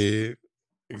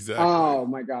 Exactly. Oh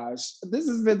my gosh. This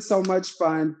has been so much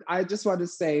fun. I just want to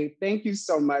say thank you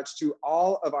so much to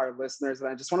all of our listeners. And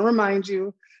I just want to remind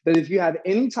you that if you have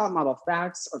any top model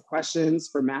facts or questions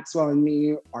for Maxwell and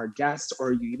me, our guests,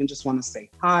 or you even just want to say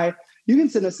hi, you can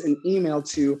send us an email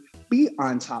to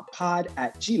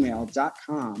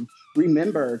beontoppod@gmail.com.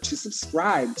 Remember to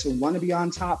subscribe to Wanna Be On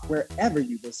Top wherever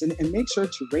you listen, and make sure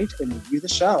to rate and review the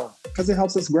show because it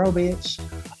helps us grow, bitch.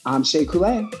 I'm Shea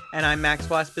Coulee. And I'm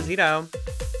Maxwell Esposito.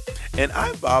 And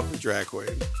I'm Bob the Drag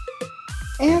Queen.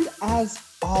 And as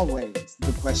always,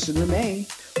 the question remains,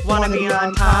 Wanna be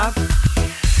on top?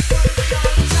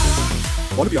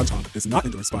 Wanna Be On Top is not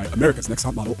endorsed by America's Next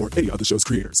Top Model or any of the show's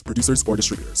creators, producers, or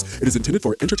distributors. It is intended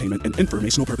for entertainment and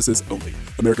informational purposes only.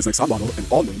 America's Next Top Model and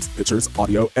all names, pictures,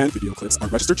 audio, and video clips are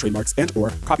registered trademarks and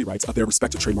or copyrights of their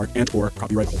respective trademark and or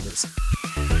copyright holders.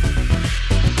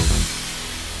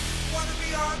 Wanna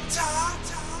be on top?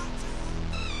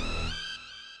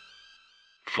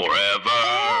 Forever.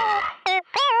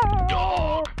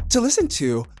 Dog. To listen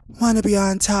to Wanna Be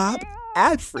On Top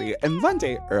ad-free and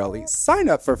Monday early, sign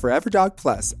up for Forever Dog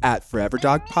Plus at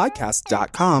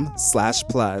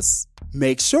foreverdogpodcast.com/plus.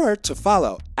 Make sure to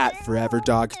follow at Forever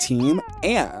Dog Team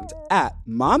and at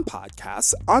Mom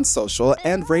Podcasts on social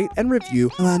and rate and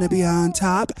review Wanna Be On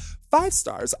Top 5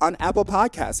 stars on Apple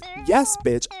Podcasts. Yes,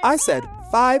 bitch, I said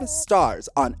 5 stars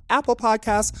on Apple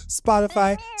Podcasts,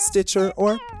 Spotify, Stitcher,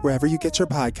 or wherever you get your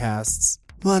podcasts.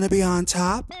 Wanna Be On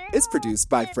Top is produced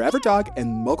by Forever Dog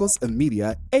and Moguls of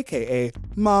Media, aka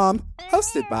Mom,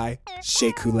 hosted by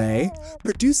Shea Coulee,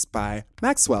 produced by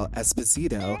Maxwell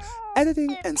Esposito,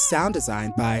 editing and sound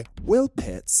design by Will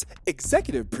Pitts,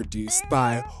 executive produced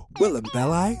by Willem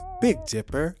Belli, Big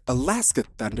Dipper, Alaska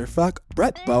Thunderfuck,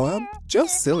 Brett Boehm, Joe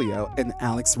Cilio, and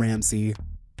Alex Ramsey.